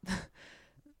 like,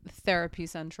 therapy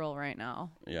central right now.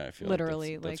 Yeah, I feel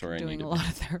literally like that's like where doing a lot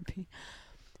of therapy.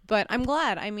 But I'm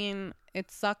glad. I mean,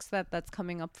 it sucks that that's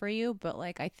coming up for you, but,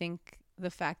 like, I think the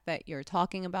fact that you're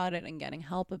talking about it and getting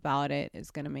help about it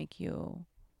is going to make you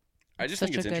I just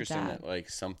think it's interesting that, like,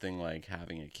 something like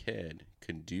having a kid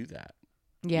could do that.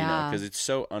 Yeah. You know, because it's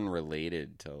so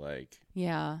unrelated to, like,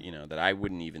 yeah, you know, that I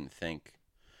wouldn't even think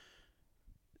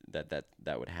that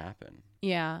would happen.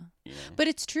 Yeah. You know? But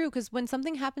it's true, because when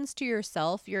something happens to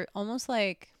yourself, you're almost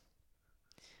like...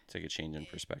 It's like a change in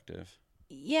perspective.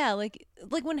 Yeah, like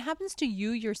when it happens to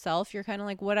you yourself, you're kind of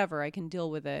like, whatever, I can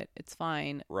deal with it. It's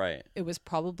fine. Right. It was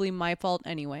probably my fault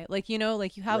anyway. Like, you know,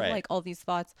 like you have like all these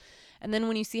thoughts. And then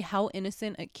when you see how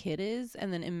innocent a kid is,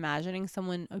 and then imagining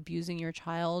someone abusing your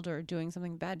child or doing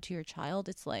something bad to your child,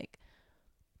 it's like,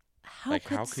 how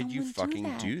could you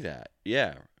fucking do that?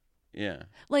 Yeah. Yeah.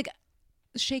 Like,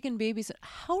 shaking babies.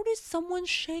 How does someone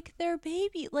shake their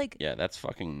baby? Like, yeah, that's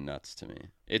fucking nuts to me.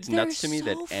 It's nuts to me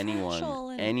that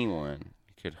anyone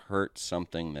could hurt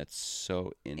something that's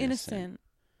so innocent.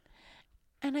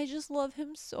 And I just love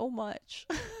him so much.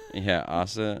 Yeah,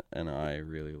 Asa and I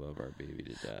really love our baby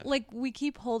to death. Like, we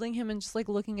keep holding him and just, like,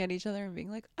 looking at each other and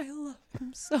being like, I love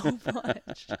him so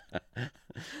much.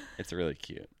 It's really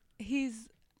cute. Is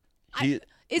He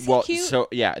cute? So,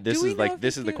 yeah, this is the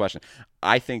cute? question.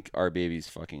 I think our baby's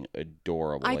fucking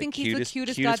adorable. I think he's the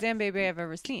cutest goddamn baby I've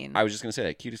ever seen. I was just going to say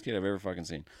that. Cutest kid I've ever fucking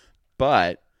seen.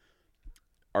 But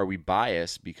are we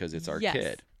biased because it's our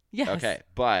kid? Yes. Okay,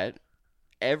 but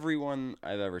everyone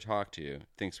I've ever talked to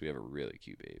thinks we have a really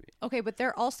cute baby. Okay, but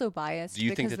they're also biased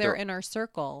because they're in our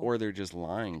circle. Or they're just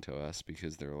lying to us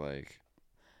because they're like,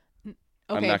 okay,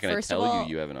 I'm not going to tell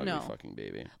you have an ugly no. fucking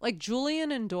baby. Like,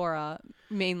 Julian and Dora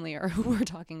mainly are who we're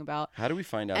talking about. How do we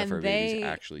find out if our baby's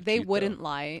actually cute, they wouldn't though?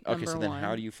 lie, Okay, so then one.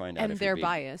 how do you find out and if they're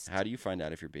biased. How do you find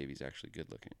out if your baby's actually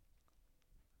good looking?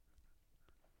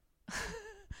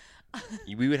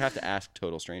 We would have to ask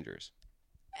total strangers.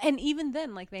 And even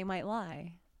then, like, they might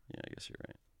lie. Yeah, I guess you're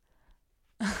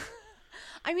right.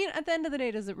 I mean, at the end of the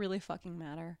day, does it really fucking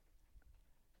matter?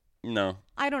 No.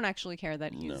 I don't actually care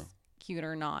that he's cute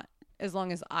or not, as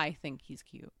long as I think he's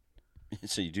cute.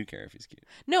 So you do care if he's cute?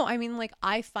 No, I mean, like,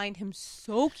 I find him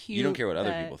so cute. You don't care what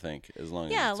other people think, as long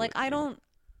as yeah, it's like, I don't.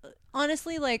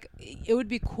 Honestly, like, it would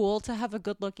be cool to have a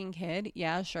good-looking kid.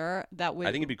 Yeah, sure. That would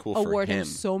I think it'd be cool award for him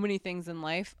so many things in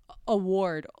life.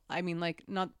 I mean, like,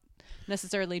 not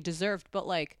necessarily deserved, but,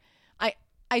 like,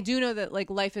 I do know that, like,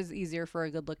 life is easier for a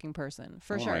good-looking person,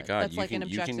 for sure. Oh my God, that's like an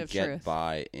objective truth. You can get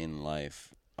by in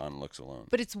life on looks alone.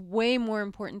 But it's way more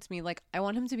important to me. Like, I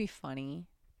want him to be funny.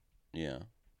 Yeah,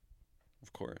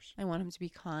 of course. I want him to be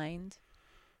kind.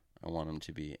 I want him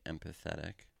to be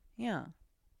empathetic. Yeah.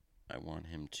 I want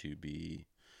him to be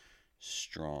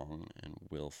strong and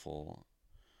willful.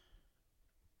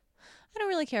 I don't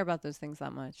really care about those things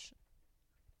that much.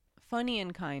 Funny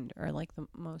and kind are like the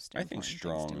most important. I think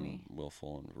strong things to me. and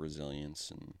willful and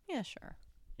resilience and yeah, sure.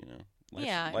 You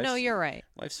know. No, you're right.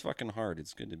 Life's fucking hard.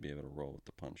 It's good to be able to roll with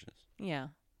the punches. Yeah.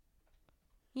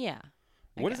 Yeah.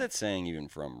 What is that saying even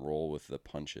from? Roll with the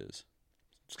punches.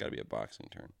 It's got to be a boxing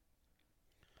term.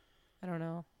 I don't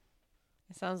know.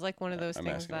 It sounds like one of those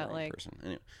things that, like, person.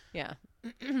 Anyway. Yeah.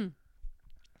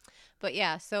 But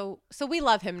yeah, so we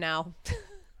love him now.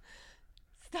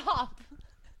 Stop.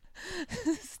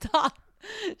 Stop.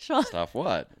 Sean. Stop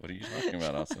what? What are you talking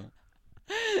about, also?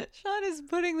 Sean is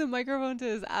putting the microphone to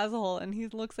his asshole and he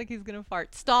looks like he's gonna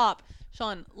fart. Stop.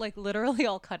 Sean, like, literally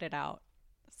I'll cut it out.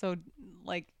 So,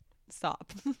 like,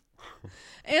 stop.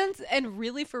 and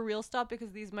really for real stop,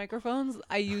 because these microphones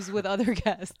I use with other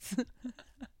guests.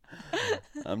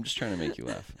 I'm just trying to make you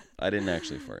laugh. I didn't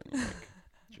actually fart in the mic.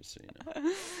 Just so you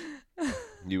know.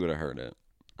 You would have heard it.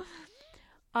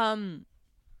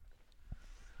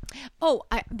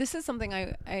 This is something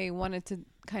I wanted to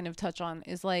kind of touch on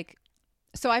is, like,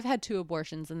 so I've had 2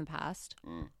 abortions in the past.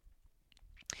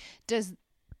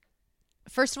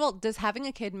 First of all, does having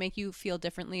a kid make you feel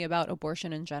differently about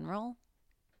abortion in general?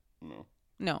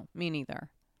 No, me neither.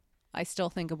 I still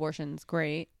think abortion's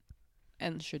great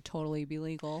and should totally be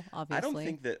legal, obviously. I don't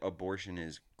think that abortion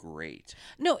is great.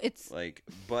 No, it's like,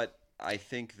 but I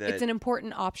think that it's an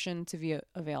important option to be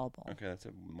available. Okay, that's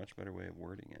a much better way of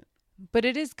wording it. But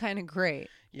it is kind of great.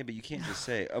 Yeah, but you can't just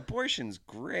say abortion's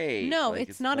great. No, like,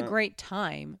 it's not a great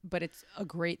time, but it's a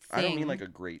great thing. I don't mean like a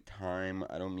great time.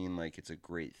 I don't mean like it's a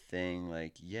great thing.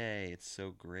 Like, yay, it's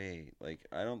so great. Like,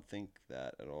 I don't think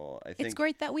that at all. I think it's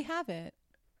great that we have it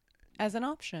as an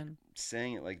option.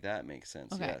 Saying it like that makes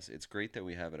sense. Okay. Yes, it's great that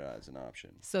we have it as an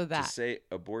option. So that to say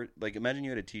like, imagine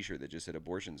you had a T-shirt that just said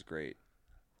abortion's great.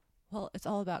 Well, it's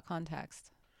all about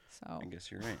context. So I guess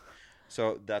you're right.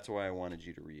 So that's why I wanted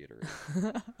you to reiterate.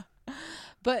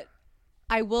 But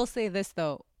I will say this,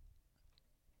 though.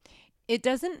 It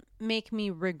doesn't make me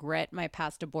regret my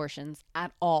past abortions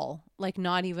at all. Like,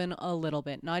 not even a little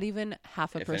bit. Not even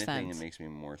 0.5%. If anything, it makes me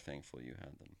more thankful you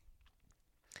had them.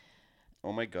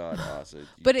 Oh, my God, Asa.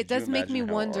 But it does make me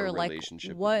wonder, like,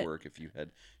 relationship what would work if you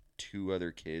had 2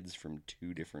 other kids from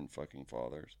 2 different fucking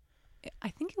fathers. I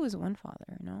think it was one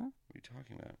father, no? What are you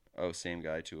talking about? Oh, same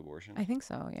guy, 2 abortions? I think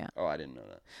so, yeah. Oh, I didn't know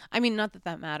that. I mean, not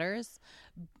that matters,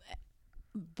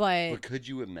 but could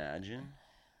you imagine?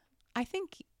 I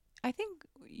think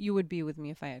you would be with me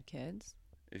if I had kids.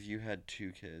 If you had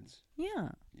 2 kids? Yeah.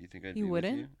 You think I'd be with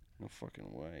you? No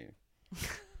fucking way.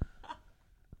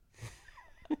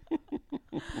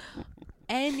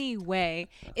 Anyway,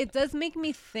 it does make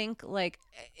me think, like,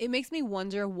 it makes me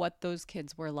wonder what those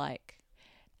kids were like.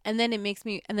 And then it makes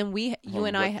me, and then you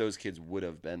and I, what those kids would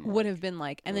have been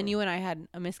like. And then you and I had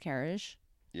a miscarriage.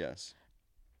 Yes.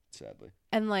 Sadly.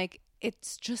 And, like,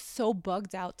 it's just so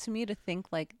bugged out to me to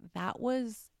think like that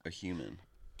was a human.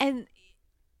 And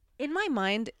in my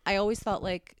mind, I always thought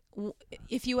like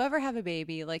if you ever have a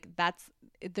baby, like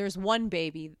there's one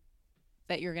baby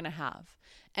that you're going to have.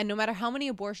 And no matter how many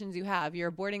abortions you have, you're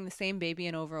aborting the same baby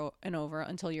and over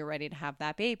until you're ready to have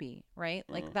that baby, right?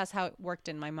 Like that's how it worked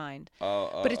in my mind.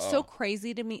 But it's so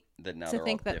crazy to me to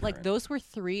think that like those were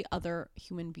 3 other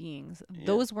human beings. Yeah.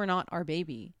 Those were not our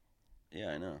baby. Yeah,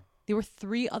 I know. They were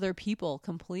 3 other people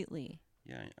completely.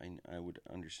 Yeah, I would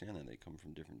understand that they come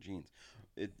from different genes.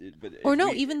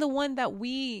 Even the one that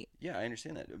we... Yeah, I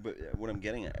understand that. But what I'm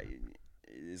getting at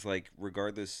is like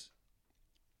regardless...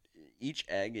 Each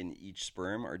egg and each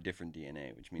sperm are different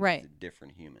DNA, which means it's a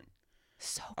different human.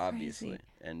 So crazy. Obviously.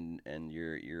 And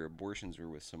your abortions were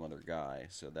with some other guy,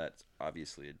 so that's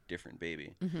obviously a different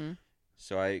baby. Mm-hmm.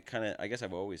 So I guess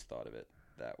I've always thought of it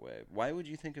that way. Why would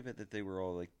you think of it that they were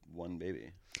all like one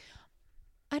baby?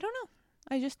 I don't know.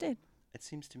 I just did. It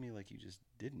seems to me like you just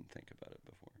didn't think about it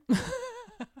before.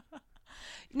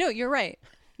 No, you're right.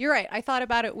 You're right. I thought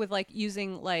about it with like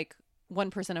using like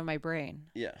 1% of my brain.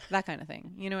 Yeah. That kind of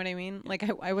thing. You know what I mean? Like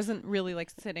I wasn't really like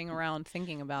sitting around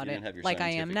thinking about you didn't it have your like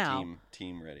I am now.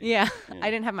 Team ready. Yeah. I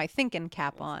didn't have my thinking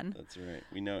cap on. That's right.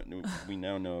 We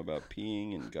now know about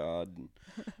peeing and God and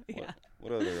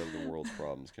what other of the world's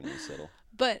problems can we settle?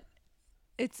 But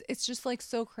it's just like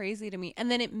so crazy to me.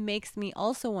 And then it makes me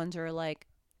also wonder like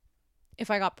if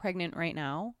I got pregnant right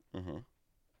now,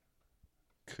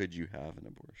 could you have an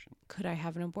abortion? Could I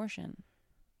have an abortion?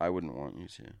 I wouldn't want you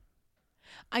to.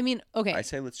 I mean, okay. I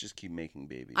say let's just keep making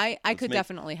babies. I could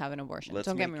definitely have an abortion.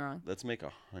 Don't get me wrong. Let's make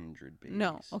 100 babies.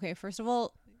 No. Okay, first of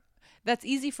all, that's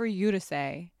easy for you to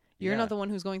say. You're not the one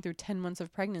who's going through 10 months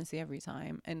of pregnancy every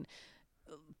time and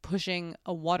pushing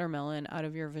a watermelon out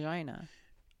of your vagina.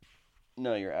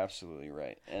 No, you're absolutely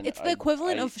right. And it's the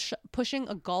equivalent of pushing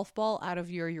a golf ball out of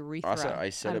your urethra,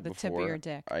 out of the tip of your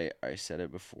dick. I said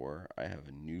it before. I have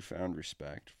a newfound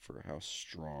respect for how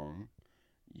strong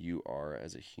you are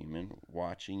as a human.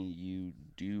 Watching you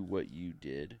do what you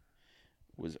did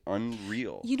was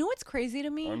unreal. You know what's crazy to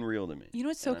me? Unreal to me. You know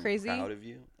what's so crazy? I'm proud of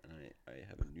you, and I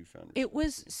have a newfound respect. It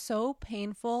was so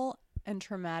painful and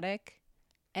traumatic,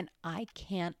 and I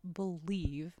can't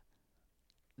believe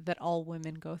that all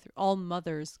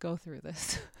mothers go through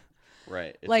this.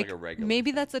 Right. It's like a regular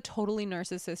maybe thing. That's a totally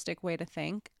narcissistic way to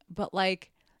think, but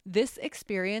like this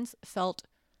experience felt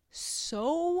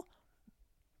so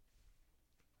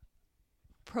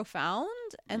profound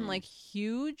and like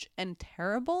huge and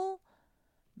terrible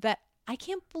that I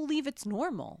can't believe it's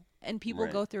normal and people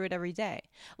go through it every day.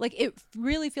 Like it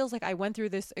really feels like I went through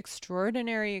this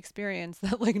extraordinary experience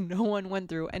that like no one went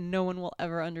through and no one will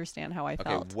ever understand how I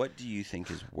felt. Okay, what do you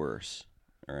think is worse?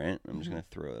 All right, I'm just going to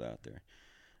throw it out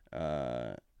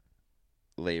there.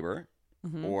 Labor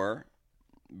or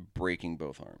breaking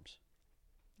both arms?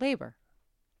 Labor.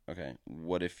 Okay,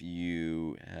 what if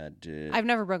you had to... I've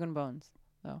never broken bones,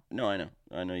 though. No,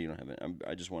 I know you don't have it.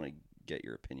 I just want to get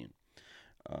your opinion.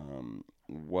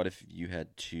 What if you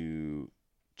had to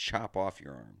chop off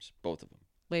your arms, both of them?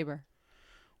 Labor.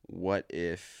 What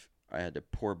if I had to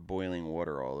pour boiling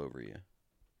water all over you?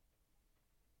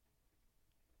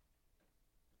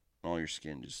 All your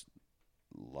skin just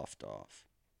luffed off.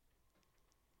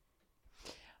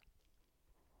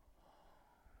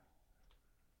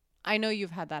 I know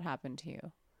you've had that happen to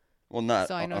you. Well, not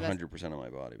 100% of my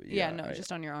body, but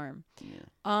just on your arm.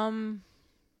 Yeah.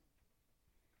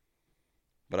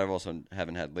 But I've also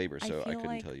haven't had labor, so I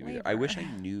couldn't tell you either. I wish I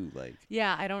knew, like...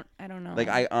 Yeah, I don't know. Like,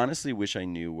 I honestly wish I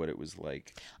knew what it was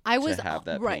like to have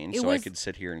that pain, so I could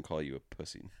sit here and call you a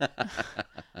pussy.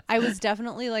 I was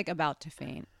definitely, like, about to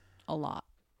faint a lot.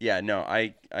 Yeah, no,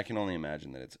 I can only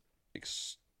imagine that it's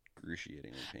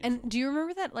excruciatingly painful. And do you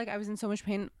remember that, like, I was in so much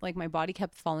pain, like, my body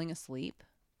kept falling asleep?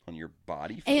 On your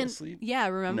body fell asleep? Yeah,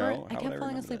 remember? No, I kept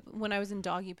falling asleep when I was in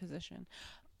doggy position.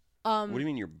 What do you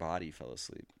mean your body fell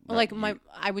asleep? Like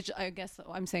I guess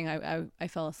I'm saying I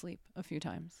fell asleep a few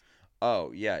times.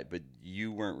 Oh, yeah, but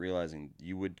you weren't realizing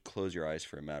you would close your eyes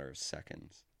for a matter of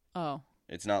seconds. Oh.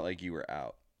 It's not like you were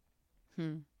out.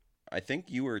 I think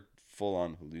you were full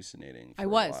on hallucinating for I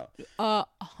was. a while.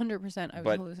 100% I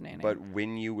was hallucinating. But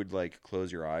when you would like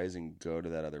close your eyes and go to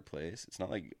that other place, it's not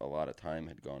like a lot of time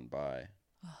had gone by.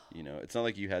 You know, it's not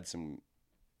like you had some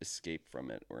escape from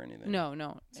it or anything. No,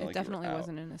 it definitely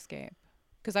wasn't an escape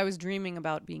because I was dreaming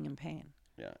about being in pain.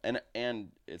 Yeah, and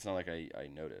it's not like I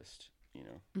noticed. You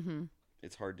know,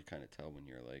 it's hard to kind of tell when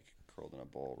you're like curled in a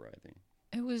ball writhing.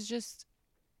 It was just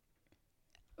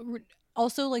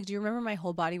also like, do you remember my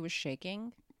whole body was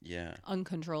shaking? Yeah,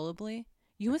 uncontrollably.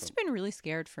 You must have been really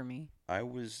scared for me. I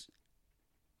was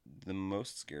the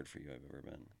most scared for you I've ever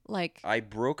been. Like, I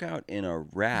broke out in a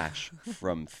rash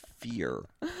from fear.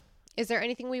 is there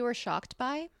anything we were shocked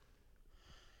by?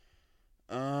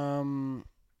 I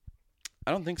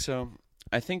don't think so.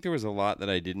 I think there was a lot that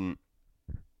I didn't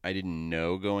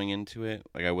know going into it.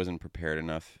 Like, I wasn't prepared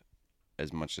enough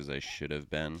as much as I should have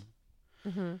been.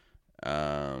 Mm-hmm.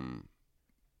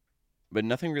 But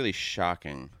nothing really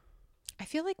shocking. I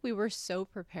feel like we were so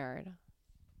prepared.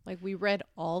 Like, we read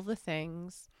all the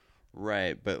things.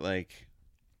 Right, but, like,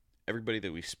 everybody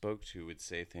that we spoke to would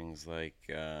say things like,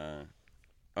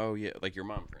 oh, yeah, like your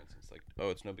mom, for instance. Like, oh,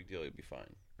 it's no big deal, you'll be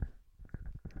fine.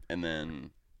 And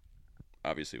then,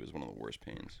 obviously, it was one of the worst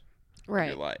pains of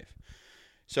your life.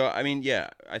 So, I mean, yeah,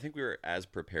 I think we were as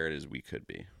prepared as we could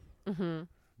be. Mm-hmm.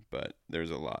 But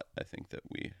there's a lot, I think, that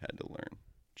we had to learn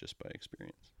just by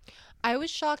experience. I was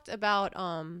shocked about,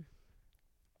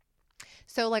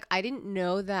 so, like, I didn't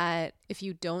know that if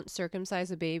you don't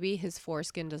circumcise a baby, his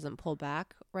foreskin doesn't pull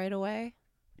back right away.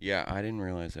 Yeah, I didn't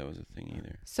realize that was a thing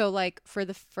either. So, like, for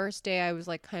the first day, I was,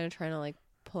 like, kind of trying to, like,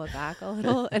 pull it back a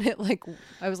little, and it, like,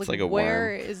 I was like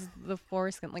where is the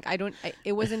foreskin? Like,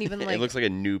 it wasn't even like... It looks like a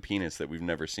new penis that we've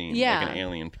never seen. Yeah. Like an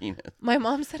alien penis. My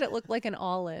mom said it looked like an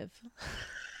olive.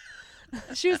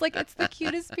 She was like, it's the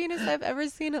cutest penis I've ever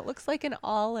seen. It looks like an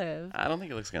olive. I don't think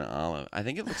it looks like an olive. I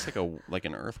think it looks like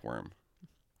an earthworm.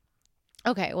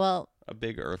 Okay, well... A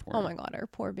big earthworm. Oh my God, our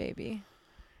poor baby.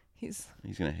 He's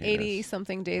gonna hate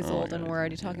 80-something days old, and we're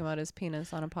already talking about his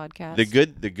penis on a podcast.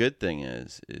 The good thing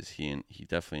is he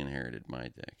definitely inherited my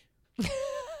dick.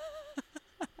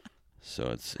 So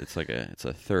it's like a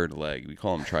third leg. We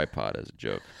call him tripod as a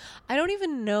joke. I don't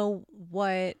even know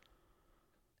what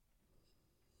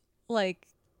like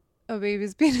a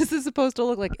baby's penis is supposed to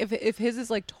look like. If his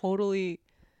is like totally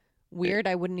weird,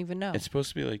 I wouldn't even know. It's supposed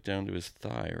to be like down to his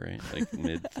thigh, right? Like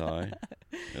mid thigh,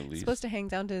 at least. It's supposed to hang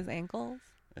down to his ankles.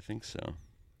 I think so.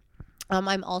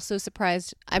 I'm also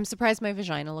surprised. I'm surprised my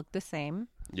vagina looked the same.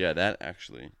 Yeah, that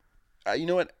actually. You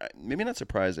know what? Maybe not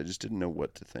surprised. I just didn't know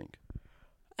what to think.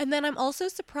 And then I'm also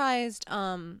surprised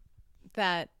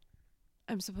that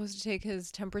I'm supposed to take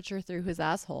his temperature through his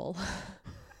asshole.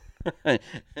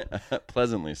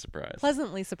 Pleasantly surprised.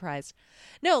 Pleasantly surprised.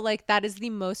 No, like that is the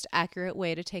most accurate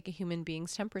way to take a human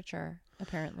being's temperature,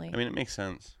 apparently. I mean, it makes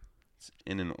sense. It's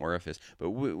in an orifice.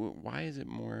 But why is it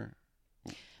more...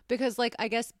 Because, like, I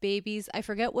guess babies, I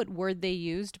forget what word they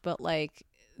used, but, like,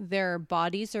 their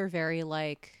bodies are very,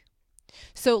 like...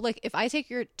 So, like, if I take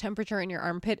your temperature in your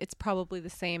armpit, it's probably the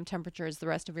same temperature as the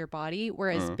rest of your body.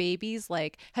 Whereas babies,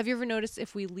 like, have you ever noticed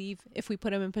if we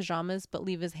put him in pajamas but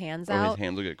leave his hands out? His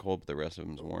hands will get cold, but the rest of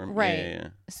him's warm? Right. Yeah.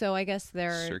 So I guess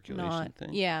they're circulation not...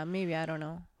 thing? Yeah, maybe, I don't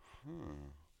know.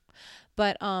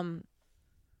 But,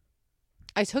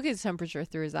 I took his temperature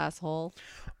through his asshole.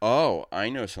 Oh, I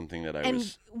know something that I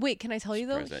was... Wait, can I tell you,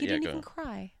 though? He didn't even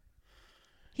cry.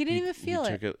 He didn't even feel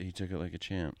it. He took it like a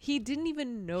champ. He didn't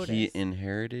even notice. He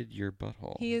inherited your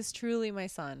butthole. He is truly my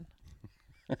son.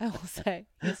 I will say.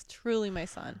 He's truly my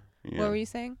son. Yeah. What were you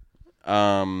saying?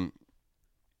 Oh,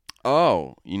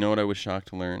 you know what I was shocked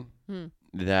to learn?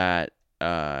 That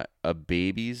a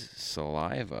baby's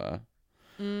saliva...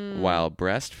 while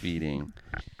breastfeeding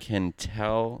can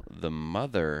tell the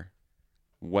mother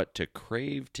what to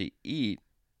crave to eat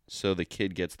so the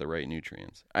kid gets the right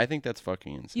nutrients. I think that's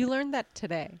fucking insane. You learned that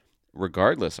today.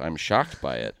 Regardless, I'm shocked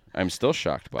by it. I'm still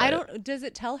shocked by it. Does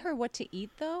it tell her what to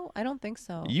eat though? I don't think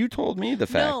so. You told me the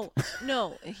fact.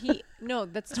 No,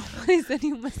 that's not what I said.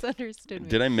 You misunderstood me.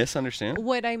 Did I misunderstand?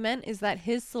 What I meant is that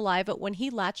his saliva, when he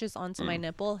latches onto my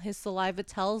nipple, his saliva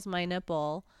tells my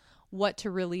nipple what to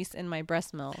release in my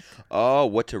breast milk. Oh,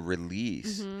 what to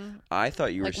release. Mm-hmm. I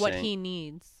thought you were saying... Like what he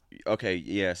needs. Okay,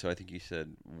 yeah, so I think you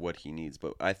said what he needs,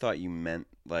 but I thought you meant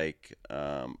like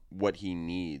what he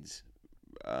needs.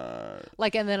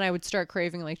 Like, and then I would start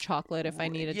craving like chocolate if I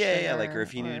needed sugar. Yeah, like, or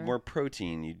if you needed more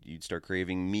protein, you'd start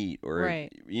craving meat or...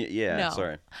 Right. Yeah, no.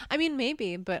 Sorry. I mean,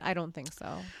 maybe, but I don't think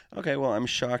so. Okay, well, I'm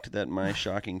shocked that my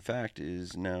shocking fact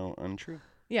is now untrue.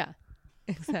 Yeah,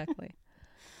 exactly.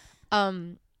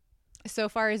 So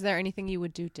far, is there anything you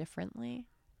would do differently?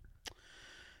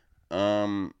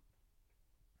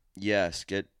 Yes,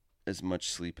 get as much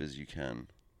sleep as you can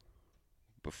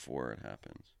before it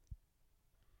happens.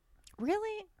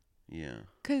 Really? Yeah.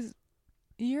 'Cause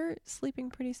you're sleeping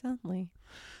pretty soundly.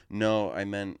 No, I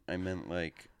meant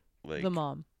like the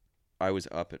mom. I was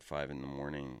up at 5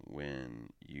 a.m.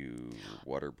 when you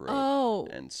water broke. Oh.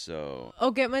 And so. Oh,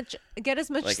 get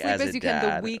as much like, sleep as you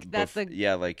can the week that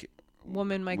the like.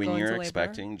 Woman might go when into you're labor.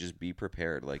 Expecting, just be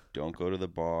prepared. Like, don't go to the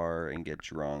bar and get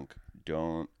drunk.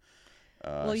 Don't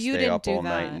Well, you stay didn't up do all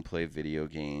night that. and play video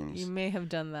games. You may have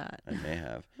done that. I may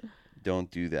have.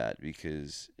 Don't do that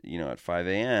because, at 5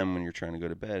 a.m. when you're trying to go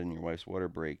to bed and your wife's water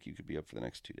break, you could be up for the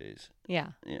next 2 days. Yeah.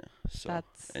 Yeah. So,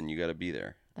 and you got to be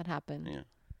there. That happened. Yeah.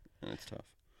 And it's tough.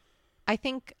 I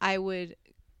think I would,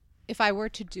 if I were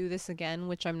to do this again,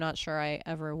 which I'm not sure I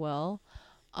ever will.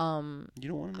 You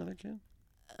don't want another kid?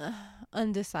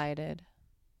 Undecided.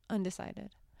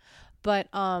 But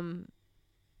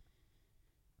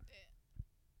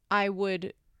I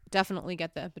would definitely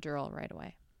get the epidural right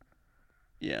away.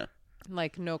 Yeah.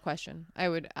 Like, no question. I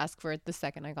would ask for it the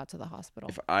second I got to the hospital.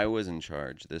 If I was in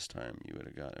charge this time, you would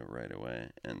have got it right away.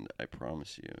 And I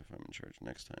promise you, if I'm in charge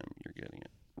next time, you're getting it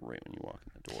right when you walk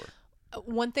in the door.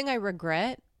 One thing I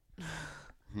regret.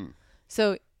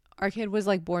 So our kid was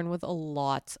like born with a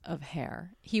lot of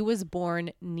hair. He was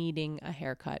born needing a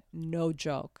haircut. No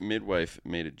joke. Midwife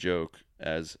made a joke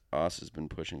as Oz has been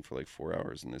pushing for like 4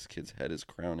 hours and this kid's head is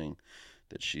crowning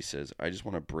that she says, I just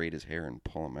want to braid his hair and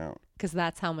pull him out. Because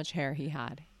that's how much hair he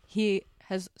had. He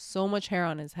has so much hair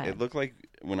on his head. It looked like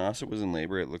when Asa was in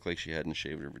labor, it looked like she hadn't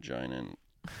shaved her vagina in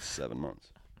 7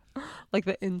 months. Like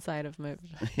the inside of my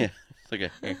vagina. Yeah. It's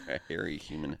like a hairy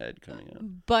human head coming out.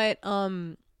 But,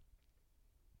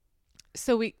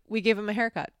 so we gave him a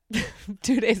haircut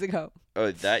 2 days ago.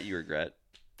 Oh, that you regret?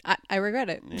 I regret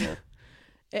it. Yeah.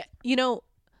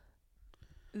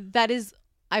 That is,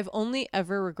 I've only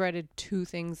ever regretted 2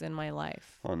 things in my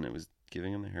life. And it was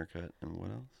giving him the haircut and what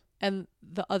else? And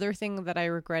the other thing that I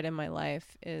regret in my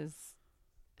life is,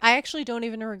 I actually don't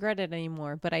even regret it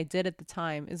anymore, but I did at the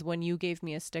time, is when you gave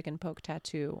me a stick and poke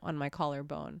tattoo on my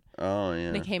collarbone. Oh, yeah.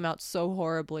 And it came out so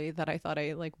horribly that I thought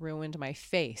I like ruined my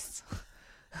face.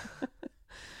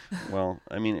 Well,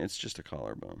 I mean, it's just a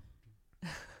collarbone.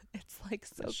 It's like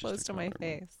so close to my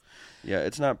face. Yeah,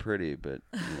 it's not pretty, but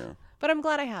But I'm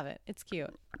glad I have it. It's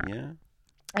cute. Yeah.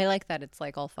 I like that it's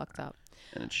like all fucked up.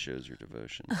 And it shows your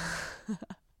devotion.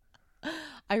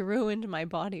 I ruined my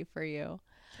body for you.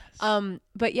 Yes.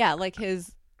 But yeah, like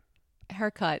his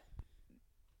haircut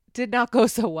did not go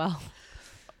so well.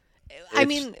 I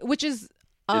mean, which is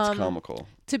it's comical.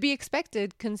 To be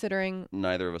expected considering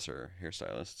neither of us are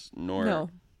hairstylists, nor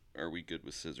are we good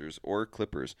with scissors or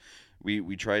clippers.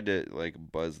 We tried to like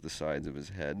buzz the sides of his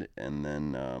head, and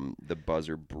then the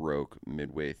buzzer broke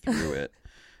midway through it.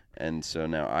 And so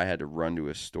now I had to run to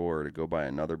a store to go buy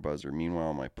another buzzer.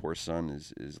 Meanwhile, my poor son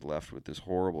is left with this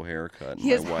horrible haircut.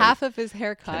 He has half of his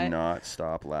haircut. Cannot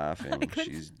stop laughing.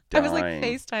 She's dying. I was like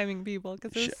FaceTiming people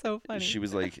because it was so funny. She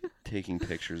was like taking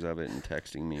pictures of it and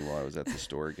texting me while I was at the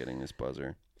store getting this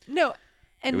buzzer. No,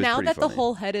 and now that the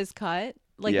whole head is cut,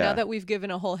 like now that we've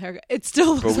given a whole haircut, it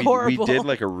still looks horrible. We did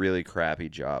like a really crappy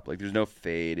job. Like there's no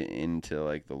fade into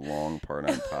like the long part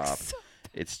on top.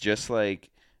 It's just like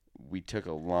we took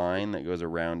a line that goes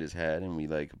around his head and we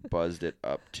like buzzed it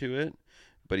up to it.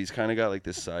 But he's kind of got like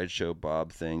this sideshow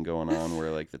bob thing going on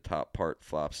where like the top part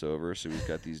flops over. So he's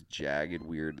got these jagged,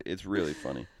 weird. It's really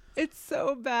funny. It's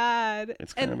so bad.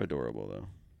 It's kind of adorable though.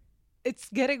 It's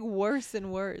getting worse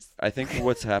and worse. I think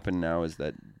what's happened now is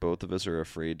that both of us are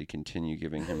afraid to continue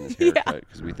giving him this haircut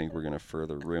because we think we're going to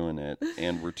further ruin it.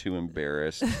 And we're too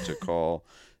embarrassed to call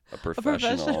a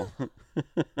professional.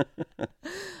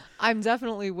 I'm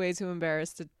definitely way too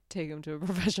embarrassed to take him to a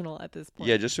professional at this point.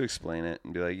 Yeah, just to explain it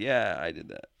and be like, yeah, I did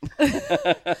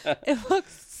that. It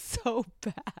looks so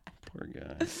bad. Poor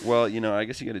guy. Well, I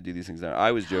guess you got to do these things now.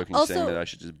 I was joking saying that I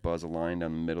should just buzz a line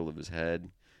down the middle of his head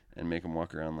and make him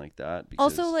walk around like that.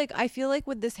 Because also, like, I feel like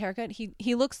with this haircut,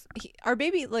 he looks, our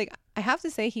baby, like, I have to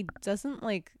say, he doesn't,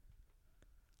 like,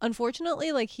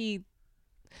 unfortunately, like,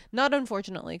 not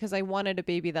unfortunately, because I wanted a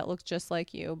baby that looked just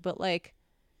like you, but, like,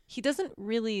 he doesn't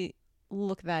really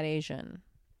look that Asian.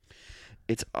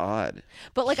 It's odd.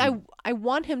 But, like, I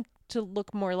want him to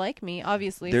look more like me,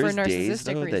 obviously, for a narcissistic days,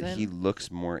 though, reason. that he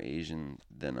looks more Asian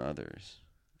than others.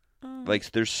 Like,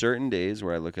 there's certain days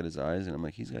where I look at his eyes and I'm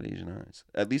like, he's got Asian eyes.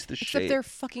 At least the shape. Except they're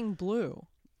fucking blue.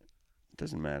 It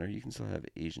doesn't matter. You can still have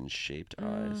Asian-shaped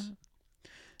eyes.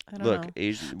 I don't know.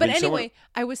 Asian. But anyway,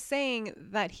 I was saying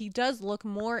that he does look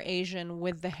more Asian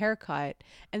with the haircut,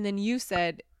 and then you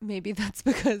said maybe that's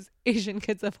because Asian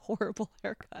kids have horrible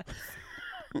haircuts.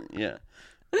 Yeah.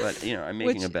 But, I'm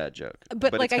making a bad joke.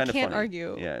 But like, I can't funny.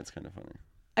 argue. Yeah, it's kind of funny.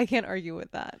 I can't argue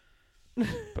with that.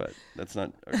 But that's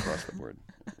not across the board.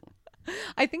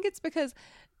 I think it's because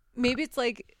maybe it's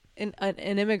like an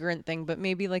immigrant thing, but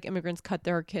maybe like immigrants cut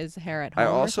their kids' hair at home. I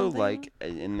also or something.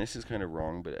 and this is kind of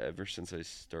wrong, but ever since I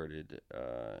started,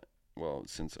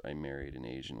 since I married an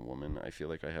Asian woman, I feel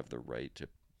like I have the right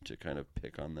to kind of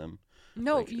pick on them.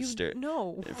 No, like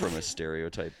no. From a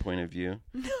stereotype point of view.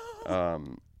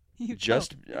 No. You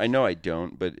Just I know I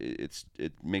don't, but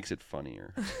it makes it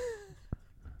funnier.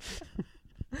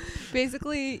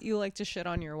 Basically, you like to shit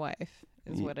on your wife,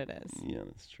 is what it is. Yeah,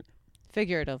 that's true.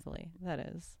 Figuratively, that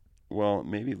is. Well,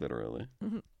 maybe literally.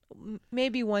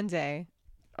 Maybe one day.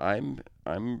 I'm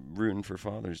rooting for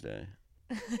Father's Day.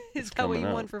 Is that what you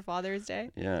want for Father's Day?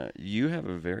 Yeah, you have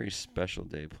a very special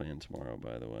day planned tomorrow,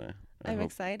 by the way. I'm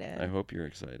excited. I hope you're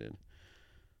excited.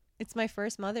 It's my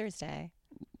first Mother's Day.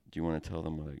 Do you want to tell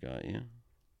them what I got you?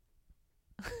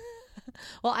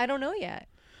 Well, I don't know yet.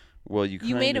 Well, you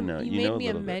kind of know. You made me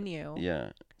a menu.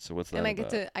 Yeah. So what's that and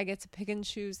about? I get to pick and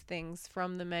choose things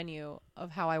from the menu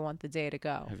of how I want the day to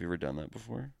go. Have you ever done that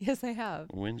before? Yes, I have.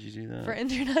 When did you do that? For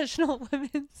International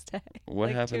Women's Day.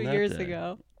 What happened 2 years that day?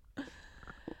 ago.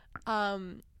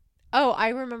 Oh, I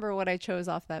remember what I chose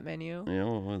off that menu. Yeah,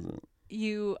 what was it?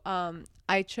 You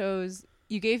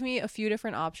gave me a few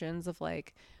different options of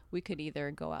like, we could either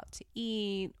go out to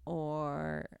eat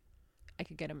or I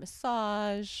could get a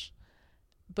massage.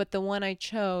 But the one I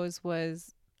chose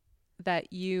was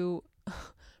that you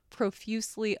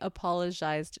profusely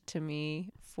apologized to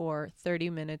me for 30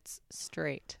 minutes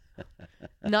straight.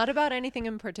 Not about anything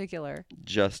in particular.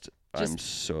 Just I'm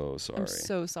so sorry. I'm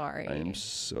so sorry. I am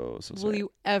so sorry. Will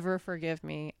you ever forgive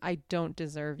me? I don't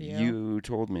deserve you. You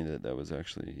told me that was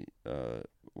actually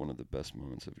one of the best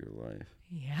moments of your life.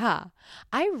 Yeah.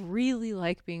 I really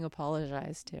like being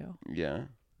apologized to. Yeah?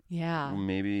 Yeah. Well,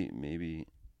 maybe.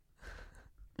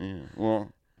 Yeah.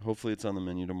 Well, hopefully it's on the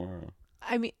menu tomorrow.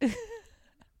 I mean...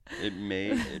 It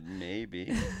may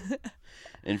be.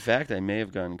 In fact, I may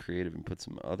have gotten creative and put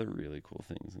some other really cool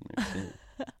things in there too.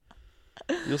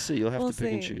 You'll see. You'll have to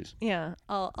pick and choose. Yeah,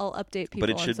 I'll update people.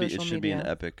 But it on should social be an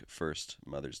media. epic first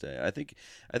Mother's Day. I think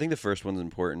the first one's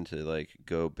important to like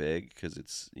go big because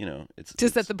it's to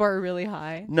set the bar really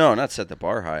high. No, not set the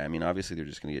bar high. I mean, obviously they're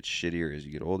just gonna get shittier as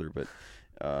you get older, but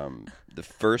the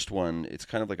first one, it's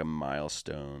kind of like a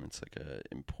milestone. It's like a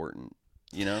important.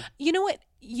 You know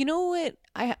what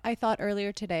I thought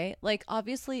earlier today, like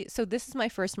obviously, so this is my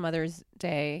first Mother's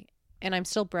Day and I'm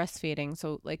still breastfeeding,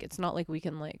 so like it's not like we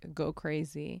can like go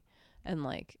crazy and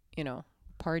like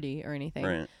party or anything,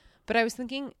 right? But I was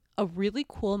thinking a really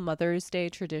cool Mother's Day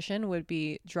tradition would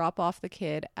be drop off the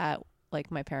kid at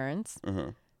like my parents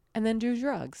and then do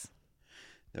drugs.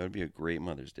 That would be a great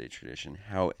Mother's Day tradition.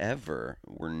 However,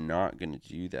 we're not going to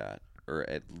do that, or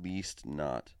at least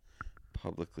not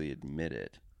publicly admit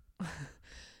it.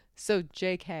 So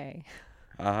JK.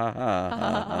 And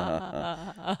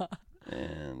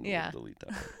we'll delete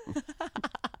that.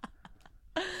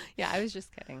 Yeah, I was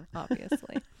just kidding,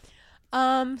 obviously.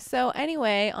 So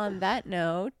anyway, on that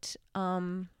note,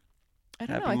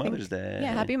 Happy Mother's Day.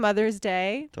 Yeah, happy Mother's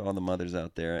Day to all the mothers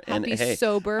out there. Happy and hey,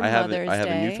 sober Mother's Day. I have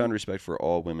a newfound respect for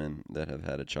all women that have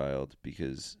had a child,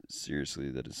 because seriously,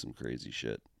 that is some crazy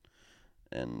shit.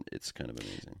 And it's kind of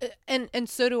amazing. And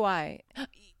so do I.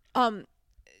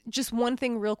 Just one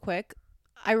thing real quick.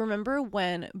 I remember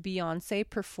when Beyonce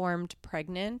performed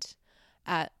pregnant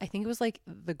at, I think it was like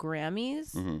the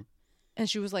Grammys. And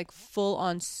she was like full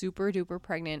on super duper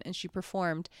pregnant, and she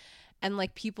performed. And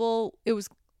like people, it was,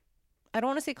 I don't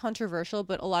want to say controversial,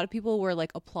 but a lot of people were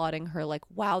like applauding her, like,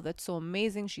 wow, that's so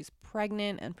amazing. She's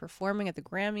pregnant and performing at the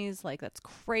Grammys. Like, that's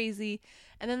crazy.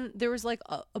 And then there was like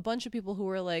a bunch of people who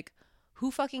were like, who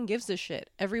fucking gives a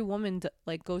shit? Every woman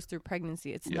like goes through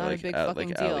pregnancy. It's not a big fucking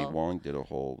like deal. Ali Wong did a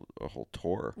whole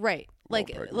tour. Right.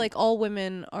 Like all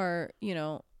women are,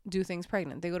 do things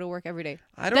pregnant. They go to work every day.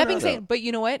 I don't know. That being said, but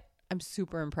you know what? I'm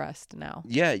super impressed now.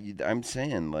 Yeah, I'm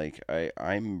saying, like,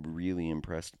 I'm really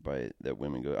impressed by that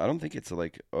women go. I don't think it's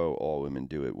like, oh, all women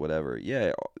do it, whatever.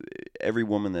 Yeah, every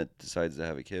woman that decides to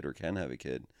have a kid or can have a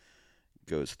kid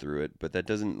goes through it, but that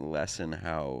doesn't lessen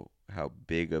how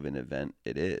big of an event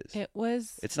it is.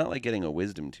 It's not like getting a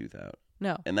wisdom tooth out.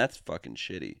 No. And that's fucking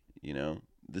shitty,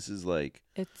 This is like,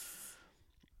 it's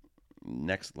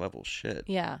next level shit.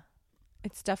 Yeah.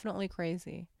 It's definitely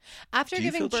crazy. After do you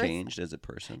giving feel birth, changed as a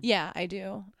person? Yeah, I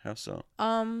do. How so?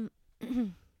 Well,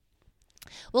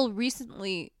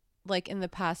 recently, like in the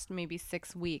past maybe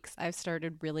 6 weeks, I've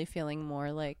started really feeling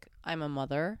more like I'm a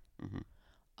mother.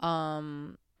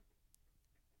 I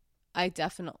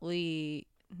definitely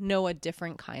know a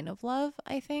different kind of love,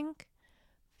 I think,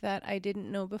 that I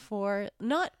didn't know before.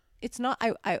 I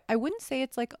wouldn't say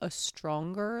it's like a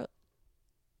stronger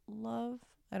love.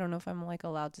 I don't know if I'm like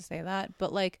allowed to say that,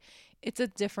 but like it's a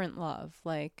different love,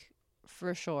 like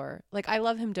for sure. Like I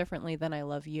love him differently than I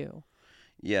love you.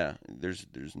 Yeah, there's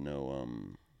no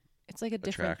it's like a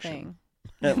different attraction.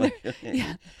 thing.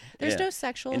 Yeah. There's no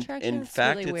sexual attraction. In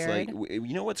fact, really it's weird. like,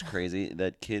 you know what's crazy?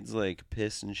 That kids like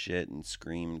piss and shit and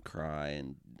scream and cry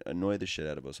and annoy the shit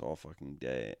out of us all fucking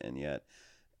day, and yet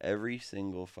every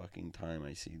single fucking time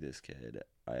I see this kid,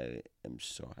 I am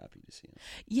so happy to see him.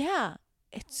 Yeah,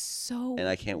 it's so and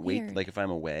I can't weird. wait. Like if I'm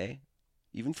away,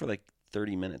 even for like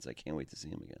 30 minutes, I can't wait to see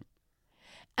him again.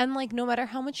 And like no matter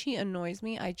how much he annoys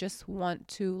me, I just want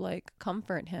to like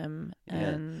comfort him.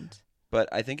 And but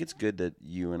I think it's good that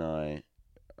you and I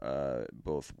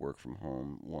both work from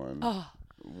home.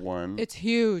 One. It's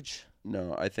huge.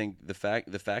 No, I think the fact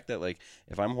that like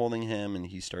if I'm holding him and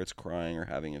he starts crying or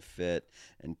having a fit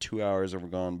and 2 hours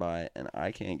have gone by and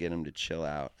I can't get him to chill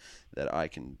out, that I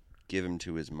can give him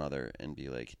to his mother and be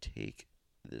like, take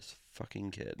this fucking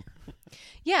kid.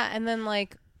 Yeah, and then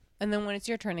when it's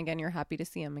your turn again, you're happy to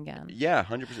see him again. Yeah,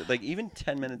 100%. Like even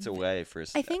 10 minutes away for a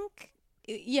I think,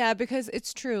 yeah, because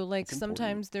it's true. Like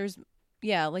sometimes there's,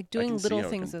 yeah, like doing little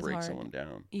things is break hard. Someone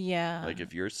down. Yeah. Like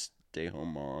if you're a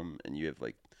stay-home mom and you have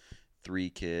like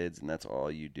 3 kids and that's all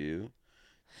you do,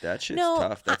 that shit's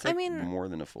tough. That's like more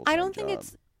than a full-time job. I don't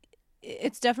think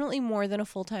it's definitely more than a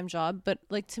full-time job, but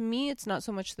like to me it's not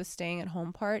so much the staying at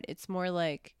home part. It's more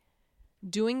like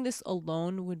doing this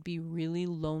alone would be really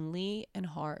lonely and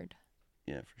hard.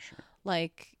 Yeah, for sure.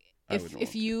 Like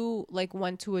if you like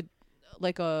went to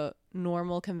a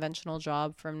normal conventional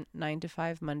job from 9 to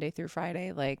 5 Monday through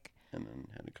Friday, like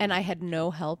and I had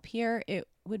no help here, it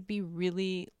would be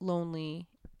really lonely.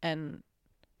 And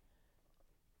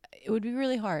it would be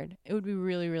really hard. It would be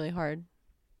really, really hard.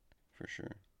 For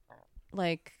sure.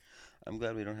 Like, I'm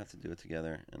glad we don't have to do it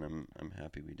together, and I'm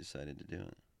happy we decided to do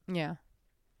it. Yeah.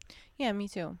 Yeah, me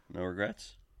too. No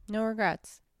regrets? No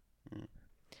regrets.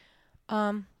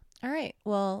 All right.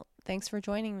 Well, thanks for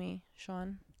joining me,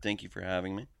 Sean. Thank you for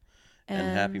having me.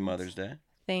 And happy Mother's Day.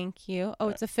 Thank you. Oh,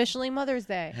 it's officially Mother's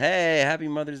Day. Hey, happy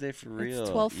Mother's Day for real.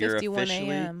 It's 12:51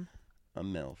 a.m. A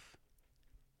Milf.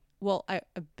 Well,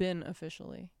 I've been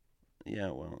officially. Yeah,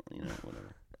 well,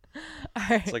 whatever. All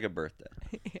right. It's like a birthday.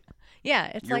 Yeah,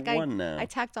 it's You're like one now. I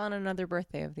tacked on another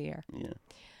birthday of the year. Yeah.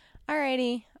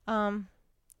 Alrighty.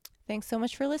 Thanks so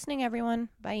much for listening, everyone.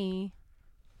 Bye.